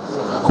Ghana,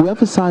 who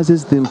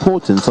emphasizes the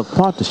importance of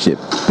partnership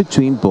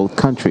between both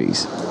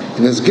countries.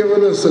 It has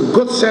given us a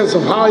good sense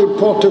of how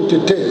important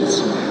it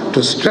is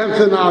to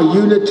strengthen our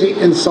unity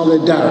and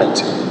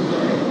solidarity,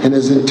 and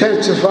has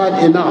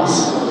intensified in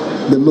us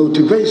the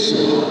motivation,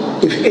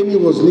 if any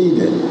was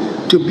needed,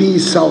 to be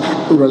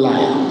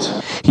self-reliant.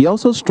 He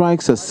also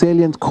strikes a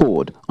salient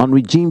chord on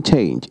regime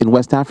change in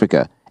West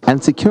Africa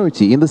and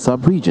security in the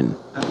sub-region.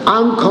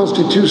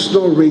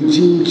 Unconstitutional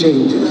regime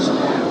changes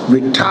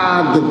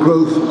retard the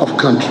growth of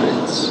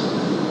countries.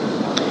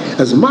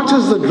 As much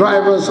as the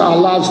drivers are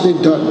largely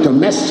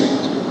domestic,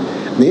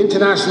 the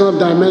international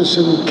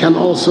dimension can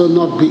also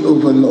not be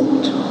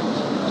overlooked.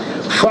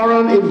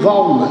 Foreign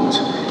involvement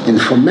in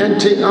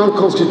fomenting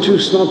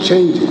unconstitutional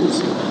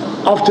changes,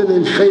 often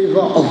in favor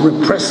of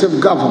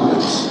repressive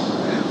governments,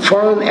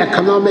 foreign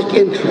economic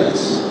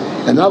interests,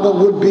 and other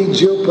would-be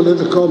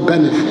geopolitical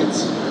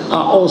benefits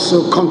are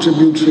also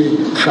contributory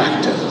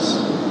factors.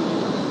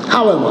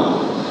 However,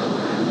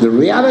 the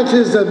reality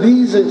is that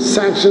these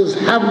sanctions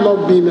have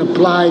not been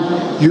applied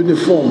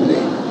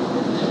uniformly.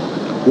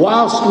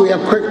 Whilst we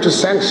are quick to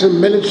sanction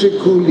military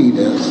coup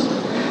leaders,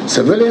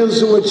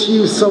 civilians who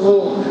achieve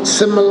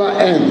similar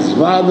ends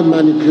via the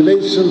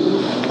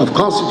manipulation of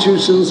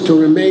constitutions to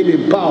remain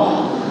in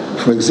power,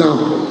 for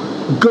example,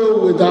 go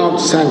without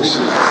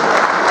sanctions.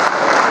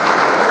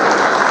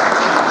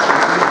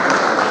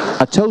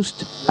 A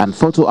toast and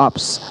photo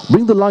ops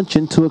bring the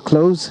luncheon to a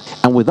close,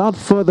 and without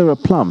further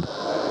aplomb,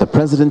 the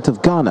President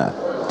of Ghana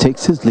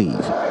takes his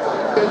leave.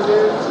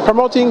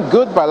 Promoting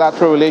good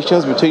bilateral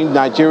relations between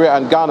Nigeria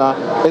and Ghana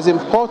is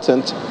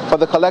important for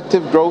the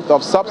collective growth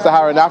of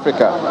sub-Saharan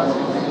Africa,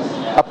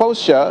 a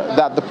posture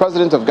that the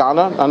President of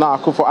Ghana, Nana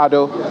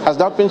Akufo-Addo, has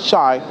not been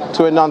shy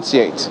to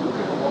enunciate.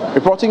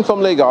 Reporting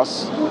from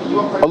Lagos,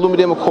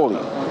 Olumide Makoli,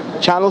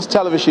 Channels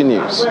Television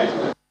News.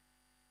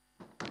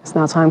 It's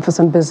now time for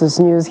some business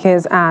news.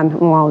 Here's Anne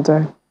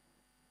Wilder.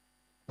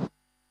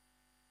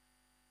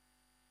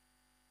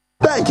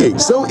 Banking,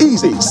 so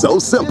easy, so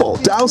simple.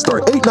 Dial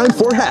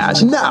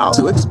 *894# now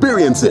to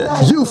experience it.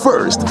 You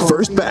first,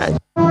 First Bank.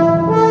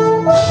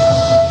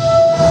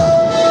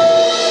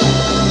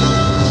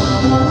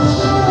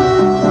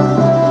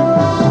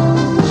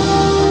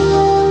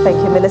 Thank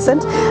you,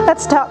 Millicent.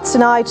 Let's start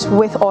tonight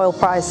with oil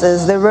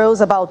prices. They rose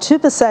about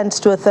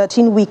 2% to a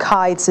 13-week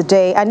high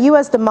today, and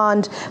U.S.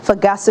 demand for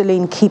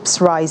gasoline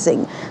keeps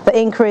rising. The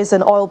increase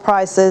in oil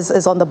prices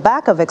is on the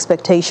back of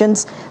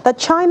expectations that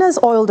China's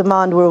oil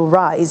demand will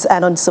rise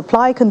and on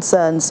supply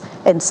concerns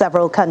in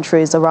several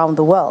countries around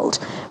the world.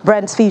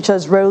 Brent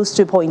futures rose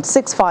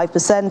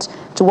 2.65%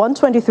 to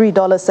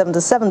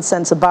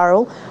 $123.77 a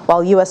barrel,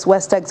 while U.S.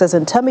 West Texas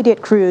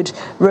Intermediate crude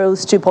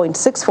rose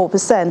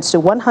 2.64%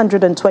 to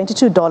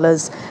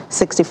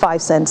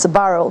 $122.65 a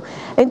barrel.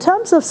 In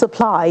terms of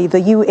supply, the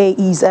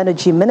UAE's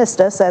energy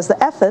minister says the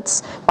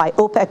efforts by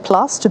OPEC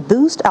Plus to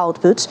boost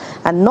output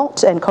are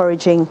not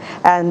encouraging,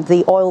 and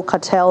the oil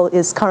cartel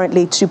is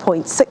currently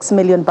 2.6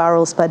 million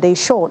barrels per day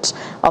short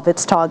of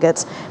its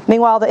target.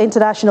 Meanwhile, the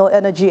International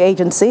Energy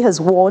Agency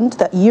has warned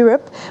that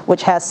Europe,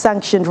 which has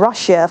sanctioned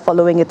Russia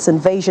following its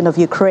invasion of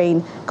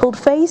Ukraine, could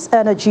face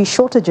energy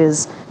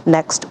shortages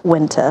next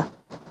winter.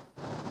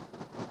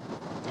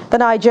 The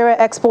Nigeria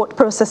Export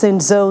Processing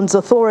Zones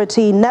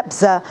Authority,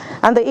 NEPZA,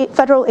 and the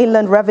Federal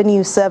Inland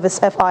Revenue Service,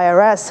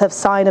 FIRS, have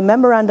signed a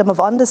memorandum of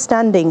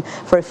understanding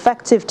for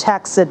effective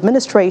tax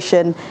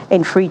administration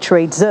in free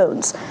trade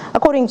zones.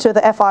 According to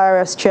the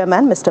FIRS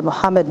chairman, Mr.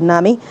 Mohammed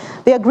Nami,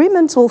 the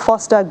agreements will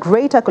foster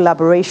greater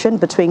collaboration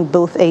between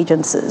both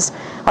agencies.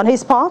 On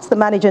his part, the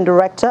managing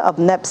director of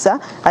NEPZA,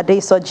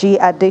 Adesoji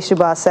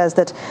Adeshuba, says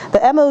that the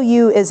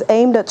MOU is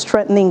aimed at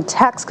strengthening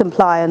tax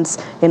compliance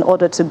in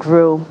order to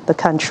grow the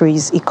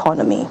country's economy.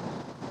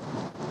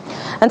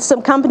 And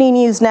some company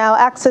news now.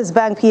 Access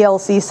Bank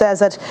PLC says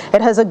that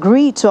it has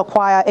agreed to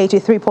acquire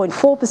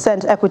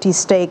 83.4% equity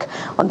stake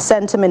on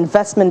Centum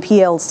Investment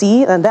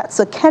PLC, and that's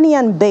a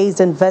Kenyan-based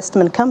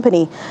investment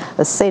company,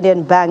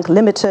 Ascendant Bank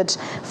Limited,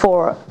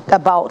 for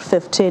about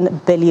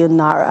 15 billion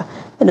naira.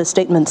 In a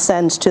statement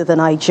sent to the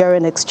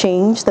Nigerian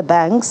Exchange, the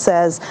bank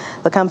says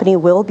the company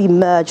will be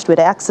merged with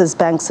Access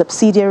Bank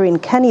subsidiary in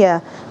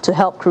Kenya to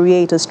help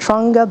create a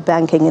stronger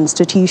banking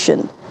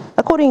institution.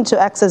 According to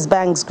Access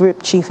Bank's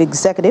Group Chief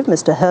Executive,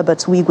 Mr. Herbert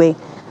Wigwe,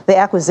 The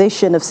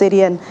acquisition of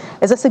CDN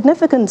is a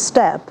significant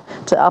step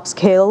to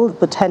upscale the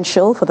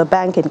potential for the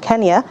bank in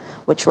Kenya,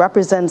 which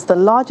represents the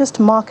largest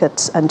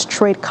market and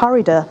trade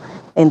corridor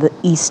in the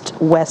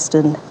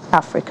East-Western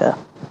Africa.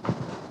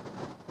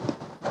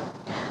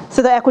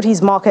 So the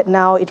equities market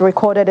now, it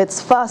recorded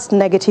its first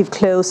negative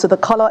close, so the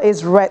color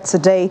is red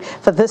today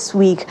for this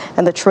week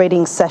in the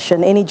trading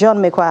session. Eni John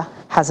Mekwa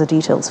has the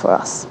details for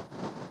us.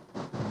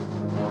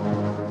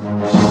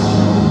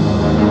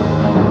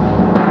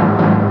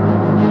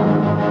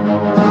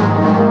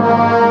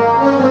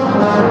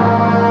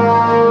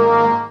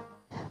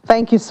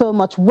 Thank you so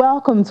much.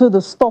 Welcome to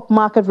the stock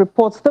market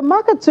reports. The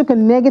market took a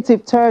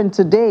negative turn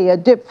today, a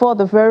dip for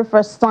the very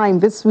first time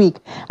this week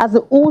as the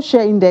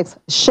all-share index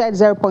shed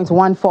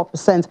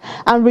 0.14%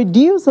 and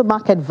reduced the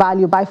market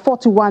value by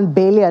 41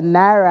 billion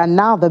naira.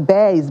 Now the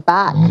bear is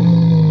back.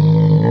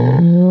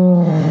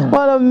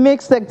 Well, a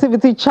mixed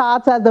activity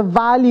chart as the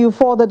value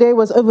for the day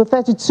was over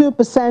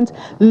 32%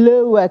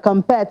 lower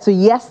compared to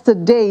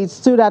yesterday. It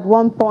stood at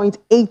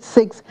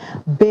 1.86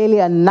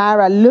 billion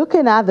naira.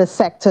 Looking at the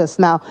sectors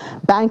now,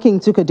 banking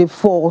took a dip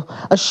for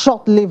a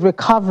short-lived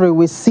recovery.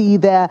 We see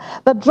there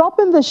the drop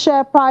in the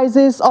share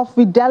prices of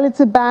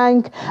Fidelity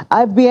Bank,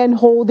 FBN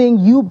Holding,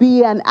 UB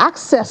and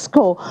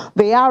Accessco.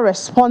 They are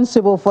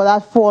responsible for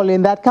that fall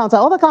in that counter.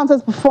 Other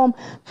counters perform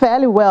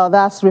fairly well.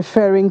 That's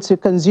referring to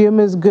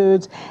consumers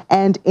goods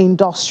and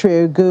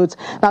industrial goods.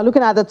 Now,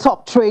 looking at the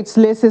top trades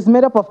list, is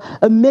made up of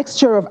a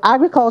mixture of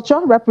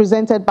agriculture,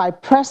 represented by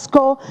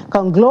Presco,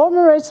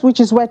 conglomerates, which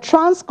is where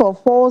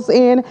Transcorp falls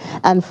in,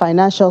 and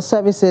financial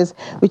services,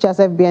 which has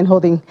FBN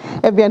Holding.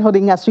 FBN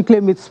Holding has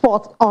reclaimed its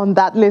spot on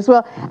that list.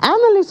 Well,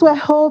 analysts were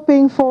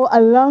hoping for a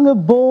longer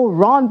bull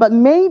run, but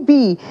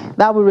maybe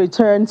that will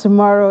return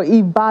tomorrow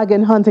if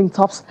bargain hunting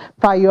tops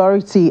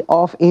priority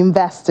of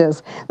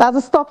investors. That's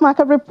the stock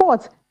market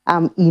report.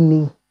 I'm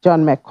Eni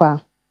John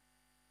Mekwa.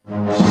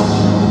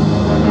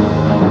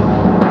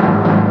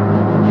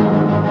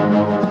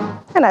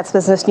 And that's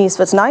business news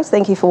for tonight.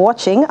 Thank you for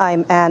watching.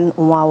 I'm Anne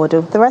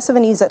Nwawadu. The rest of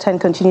the news at 10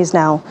 continues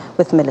now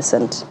with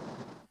Millicent.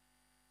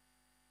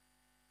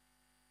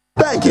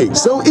 Banking,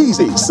 so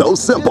easy, so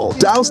simple.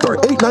 Dial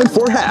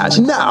 *894#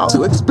 now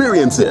to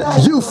experience it.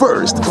 You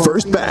first,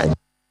 First Bank.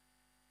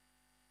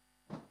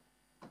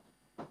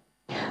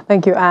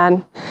 Thank you,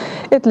 Anne.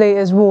 Italy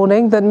is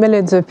warning that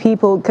millions of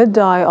people could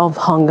die of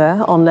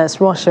hunger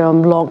unless Russia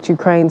unblocked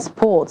Ukraine's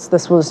ports.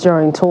 This was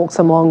during talks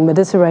among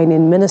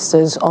Mediterranean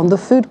ministers on the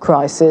food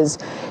crisis.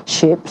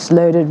 Ships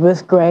loaded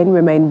with grain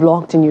remain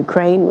blocked in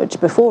Ukraine, which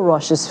before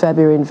Russia's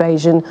February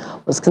invasion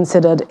was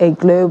considered a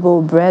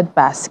global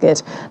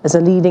breadbasket as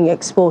a leading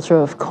exporter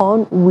of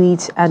corn,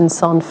 wheat and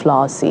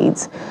sunflower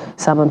seeds.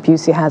 Simon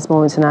Pusey has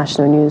more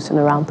international news and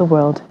around the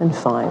world in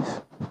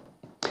 5.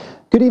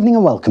 Good evening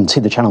and welcome to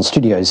the Channel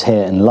Studios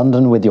here in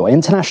London with your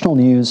international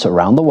news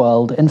around the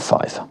world in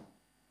 5.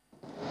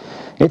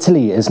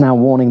 Italy is now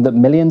warning that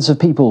millions of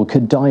people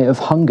could die of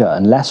hunger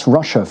unless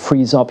Russia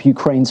frees up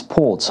Ukraine's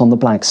ports on the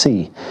Black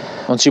Sea.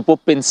 Non si può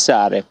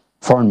pensare.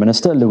 Foreign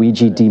Minister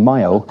Luigi Di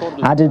Maio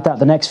added that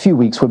the next few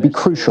weeks would be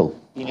crucial.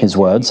 His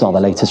words are the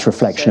latest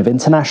reflection of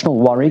international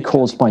worry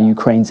caused by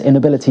Ukraine's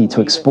inability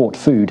to export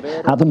food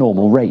at the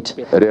normal rate.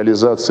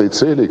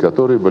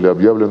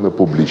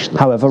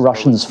 However,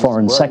 Russia's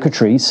foreign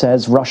secretary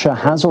says Russia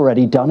has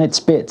already done its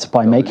bit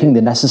by making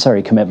the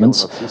necessary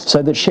commitments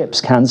so that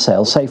ships can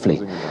sail safely.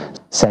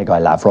 Sergei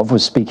Lavrov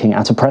was speaking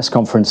at a press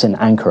conference in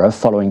Ankara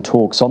following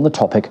talks on the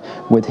topic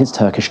with his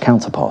Turkish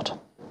counterpart.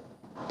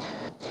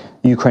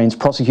 Ukraine's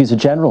Prosecutor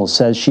General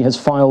says she has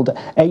filed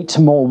 8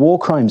 more war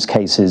crimes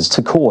cases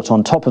to court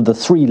on top of the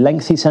 3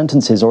 lengthy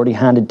sentences already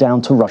handed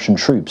down to Russian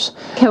troops.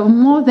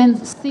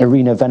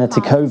 Irina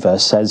Venetikova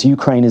says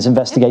Ukraine is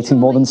investigating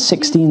more than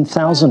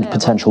 16,000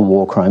 potential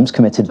war crimes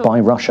committed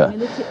by Russia.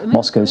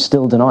 Moscow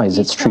still denies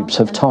its troops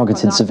have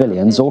targeted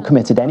civilians or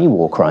committed any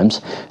war crimes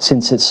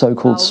since its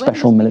so-called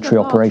special military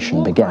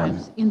operation began.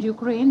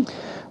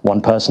 1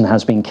 person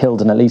has been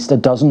killed and at least a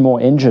dozen more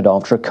injured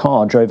after a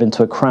car drove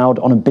into a crowd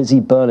on a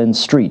busy Berlin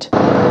street.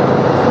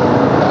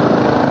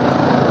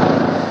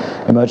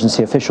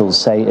 Emergency officials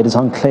say it is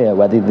unclear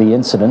whether the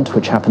incident,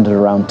 which happened at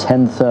around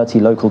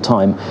 10:30 local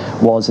time,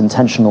 was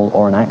intentional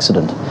or an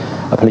accident.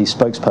 A police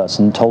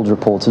spokesperson told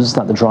reporters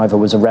that the driver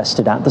was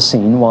arrested at the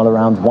scene while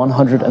around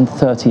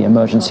 130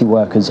 emergency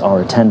workers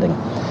are attending.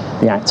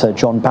 The actor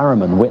John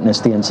Barrowman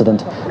witnessed the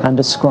incident and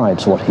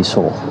describes what he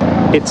saw.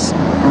 It's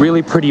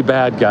really pretty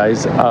bad,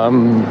 guys.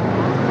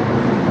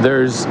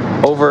 There's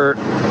over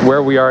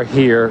where we are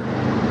here,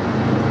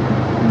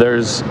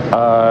 there's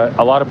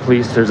a lot of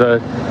police. There's a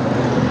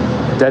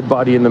dead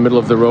body in the middle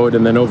of the road,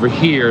 and then over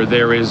here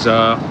there is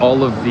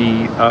all of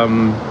the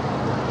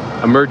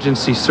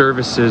emergency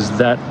services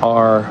that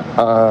are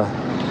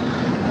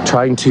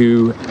trying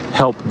to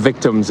help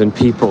victims and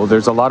people.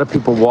 There's a lot of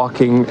people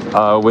walking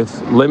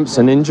with limps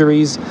and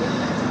injuries.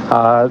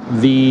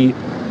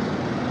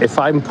 If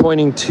I'm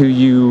pointing to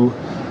you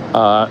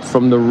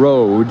from the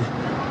road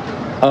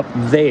up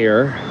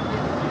there,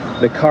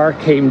 the car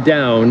came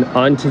down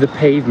onto the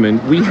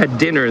pavement. We had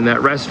dinner in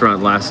that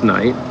restaurant last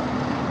night,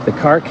 The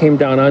car came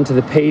down onto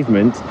the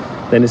pavement,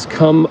 then has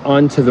come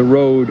onto the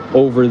road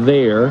over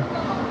there,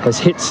 has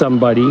hit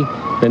somebody,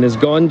 then has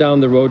gone down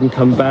the road and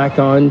come back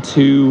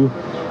onto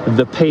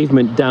the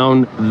pavement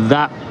down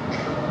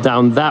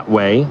that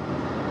way,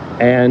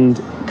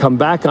 and come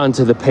back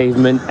onto the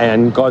pavement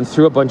and gone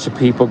through a bunch of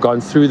people,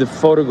 gone through the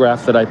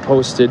photograph that I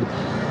posted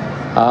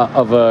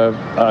of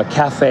a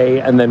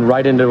cafe, and then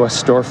right into a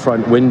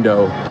storefront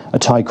window. A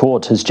Thai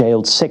court has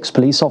jailed 6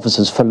 police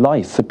officers for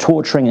life for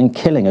torturing and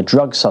killing a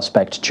drug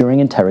suspect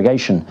during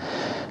interrogation.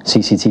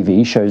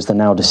 CCTV shows the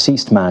now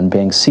deceased man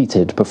being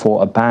seated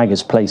before a bag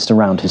is placed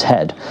around his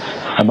head.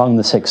 Among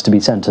the 6 to be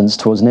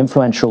sentenced was an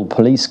influential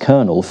police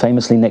colonel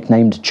famously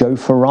nicknamed Joe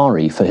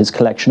Ferrari for his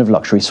collection of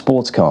luxury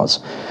sports cars.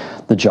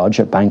 The judge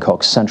at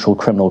Bangkok's Central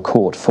Criminal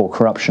Court for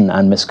corruption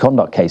and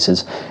misconduct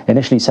cases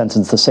initially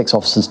sentenced the 6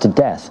 officers to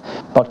death,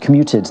 but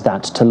commuted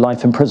that to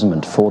life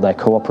imprisonment for their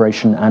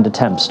cooperation and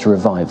attempts to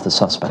revive the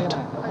suspect.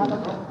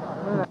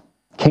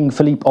 King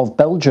Philippe of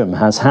Belgium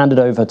has handed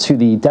over to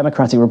the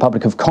Democratic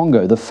Republic of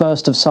Congo the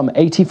first of some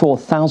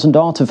 84,000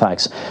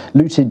 artifacts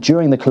looted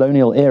during the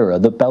colonial era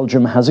that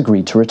Belgium has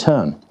agreed to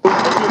return.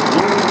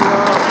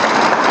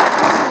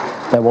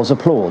 There was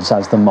applause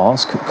as the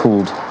mask,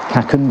 called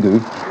Kakungu,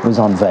 was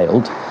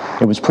unveiled.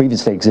 It was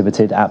previously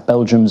exhibited at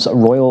Belgium's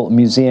Royal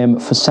Museum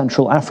for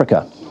Central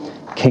Africa.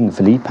 King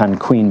Philippe and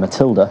Queen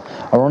Matilda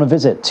are on a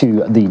visit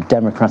to the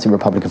Democratic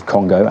Republic of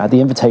Congo at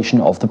the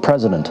invitation of the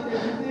president.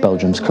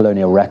 Belgium's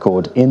colonial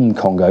record in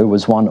Congo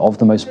was one of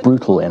the most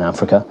brutal in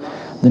Africa.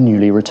 The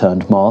newly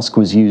returned mask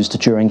was used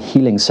during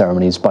healing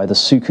ceremonies by the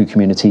Suku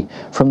community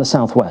from the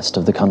southwest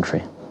of the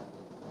country.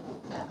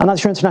 And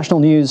that's your international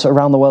news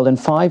around the world in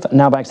 5.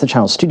 Now back to the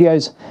Channel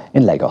studios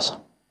in Lagos.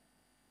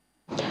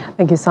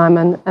 Thank you,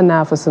 Simon. And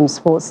now for some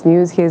sports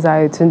news, here's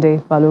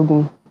Ayotunde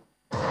Balogun.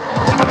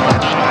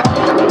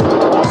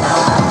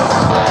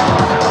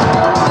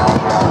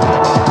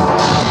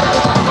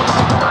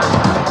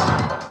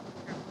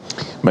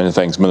 Many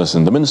thanks,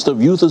 Millicent. The Minister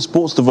of Youth and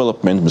Sports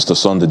Development, Mr.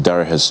 Sunday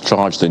Dare, has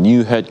charged the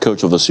new head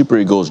coach of the Super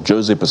Eagles,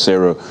 Jose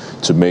Peseiro,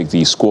 to make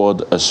the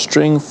squad a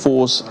strong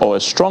force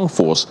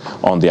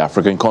on the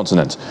African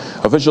continent.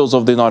 Officials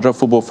of the Nigeria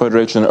Football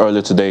Federation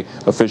earlier today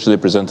officially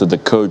presented the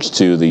coach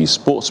to the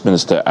sports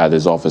minister at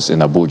his office in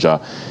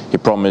Abuja. He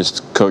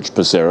promised Coach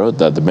Peseiro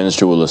that the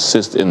ministry will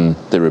assist in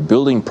the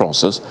rebuilding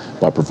process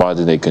by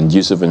providing a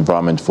conducive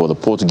environment for the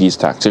Portuguese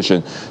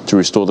tactician to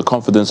restore the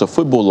confidence of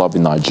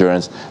football-loving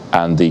Nigerians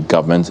and the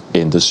government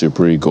in the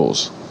Super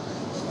Eagles.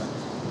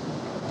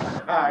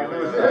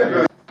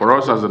 For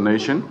us as a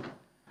nation,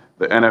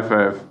 the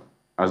NFF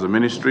as a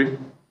ministry,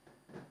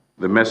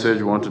 the message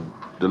we want to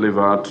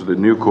deliver to the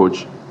new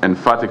coach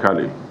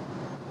emphatically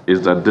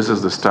is that this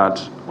is the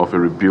start of a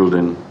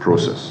rebuilding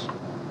process.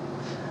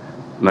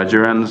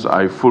 Nigerians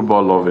are a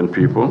football-loving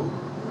people,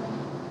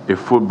 a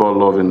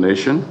football-loving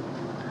nation.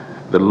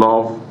 They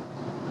love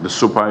the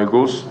Super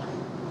Eagles,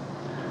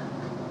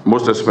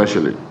 most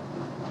especially,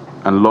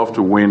 and love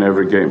to win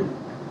every game,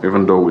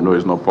 even though we know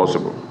it's not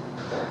possible.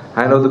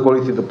 I know the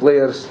quality of the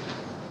players.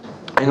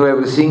 I know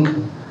everything.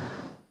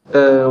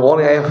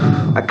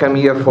 I come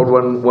here for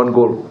one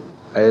goal.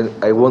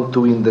 I want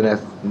to win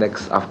the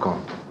next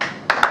AFCON.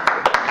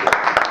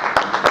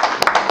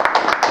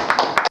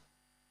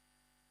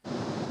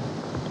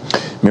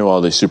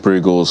 Meanwhile, the Super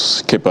Eagles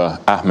skipper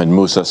Ahmed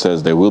Musa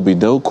says there will be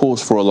no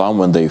cause for alarm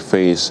when they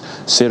face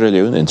Sierra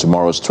Leone in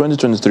tomorrow's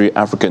 2023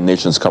 African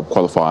Nations Cup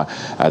qualifier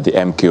at the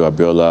MK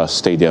Abiola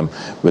Stadium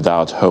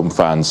without home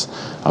fans.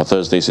 Our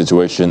Thursday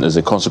situation is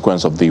a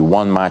consequence of the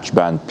one-match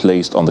ban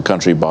placed on the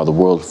country by the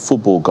World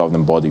Football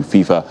Governing Body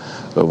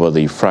FIFA over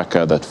the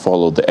fracas that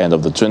followed the end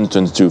of the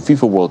 2022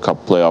 FIFA World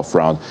Cup playoff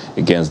round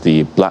against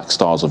the Black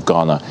Stars of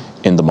Ghana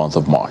in the month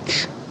of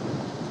March.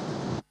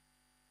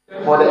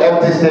 For the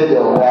empty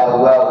stadium, we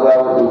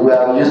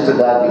are used to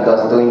that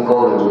because during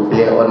COVID we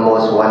play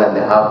almost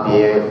 1.5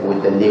 years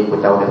with the league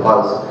without the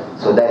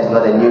fans. So that is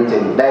not a new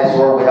thing. That is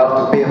what we have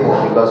to pay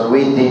for because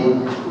we did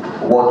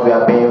what we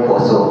are paying for.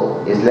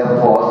 So it's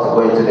left for us to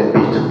go into the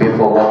pitch to pay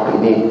for what we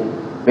need.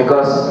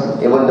 Because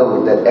even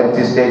though with the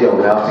empty stadium,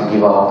 we have to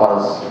give our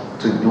fans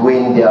to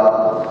win their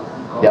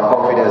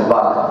confidence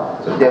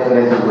back. So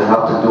definitely we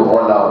have to do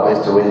all our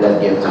best to win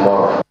that game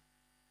tomorrow.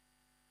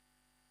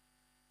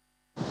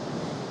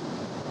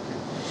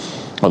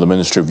 Well, the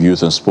Ministry of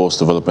Youth and Sports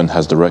Development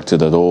has directed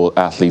that all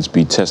athletes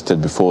be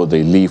tested before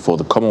they leave for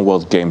the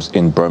Commonwealth Games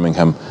in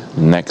Birmingham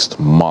next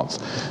month.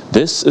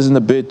 This is in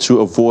a bid to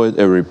avoid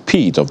a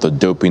repeat of the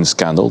doping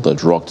scandal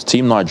that rocked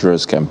Team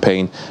Nigeria's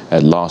campaign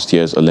at last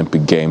year's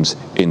Olympic Games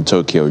in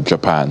Tokyo,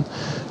 Japan.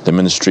 The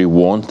ministry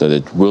warned that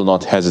it will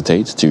not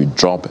hesitate to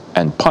drop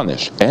and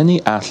punish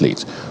any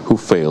athlete who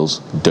fails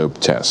dope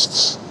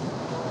tests.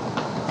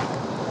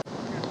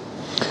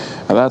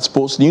 And that's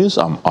sports news.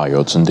 I'm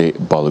Ayotunde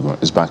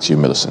Balogun. It's back to you,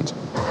 Millicent.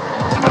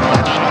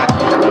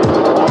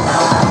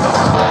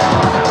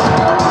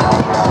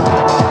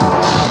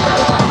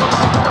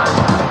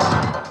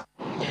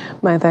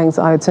 My thanks,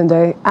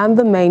 Ayotunde. And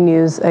the main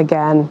news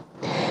again.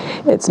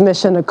 It's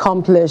mission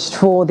accomplished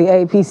for the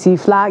APC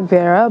flag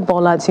bearer,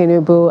 Bola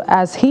Tinubu,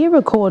 as he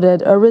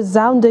recorded a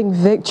resounding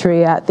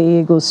victory at the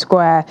Eagle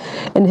Square.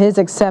 In his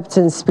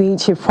acceptance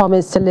speech, he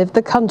promised to lift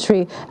the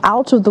country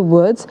out of the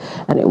woods,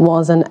 and it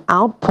was an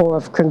outpour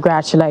of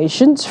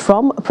congratulations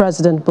from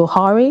President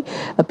Buhari,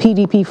 a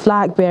PDP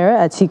flag bearer,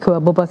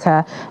 Atiku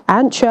Abubakar,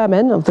 and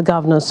chairman of the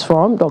Governors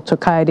Forum, Dr.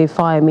 Kayode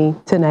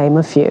Fayemi, to name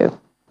a few.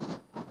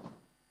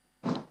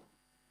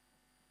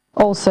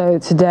 Also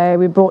today,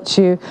 we brought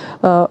you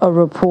a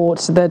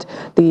report that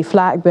the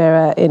flag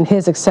bearer in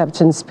his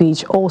acceptance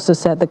speech also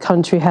said the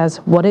country has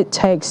what it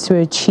takes to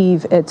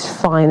achieve its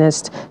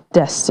finest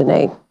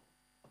destiny.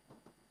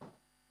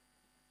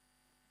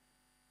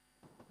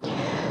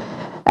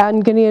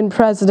 And Ghanaian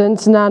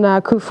President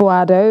Nana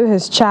Akufo-Addo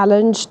has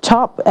challenged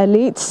top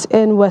elites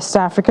in West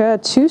Africa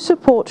to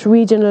support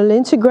regional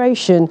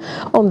integration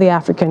on the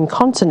African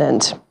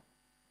continent.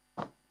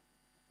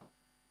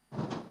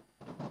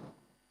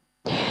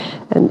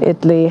 And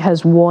Italy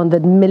has warned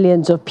that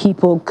millions of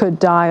people could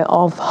die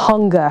of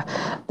hunger.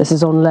 This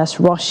is unless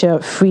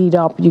Russia freed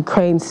up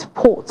Ukraine's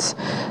ports,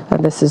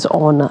 and this is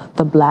on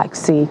the Black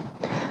Sea.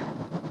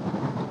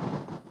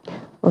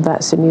 Well,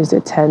 that's the news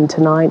at 10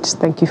 tonight.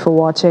 Thank you for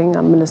watching.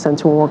 I'm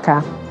Millicent Walker.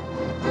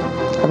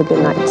 Have a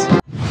good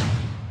night.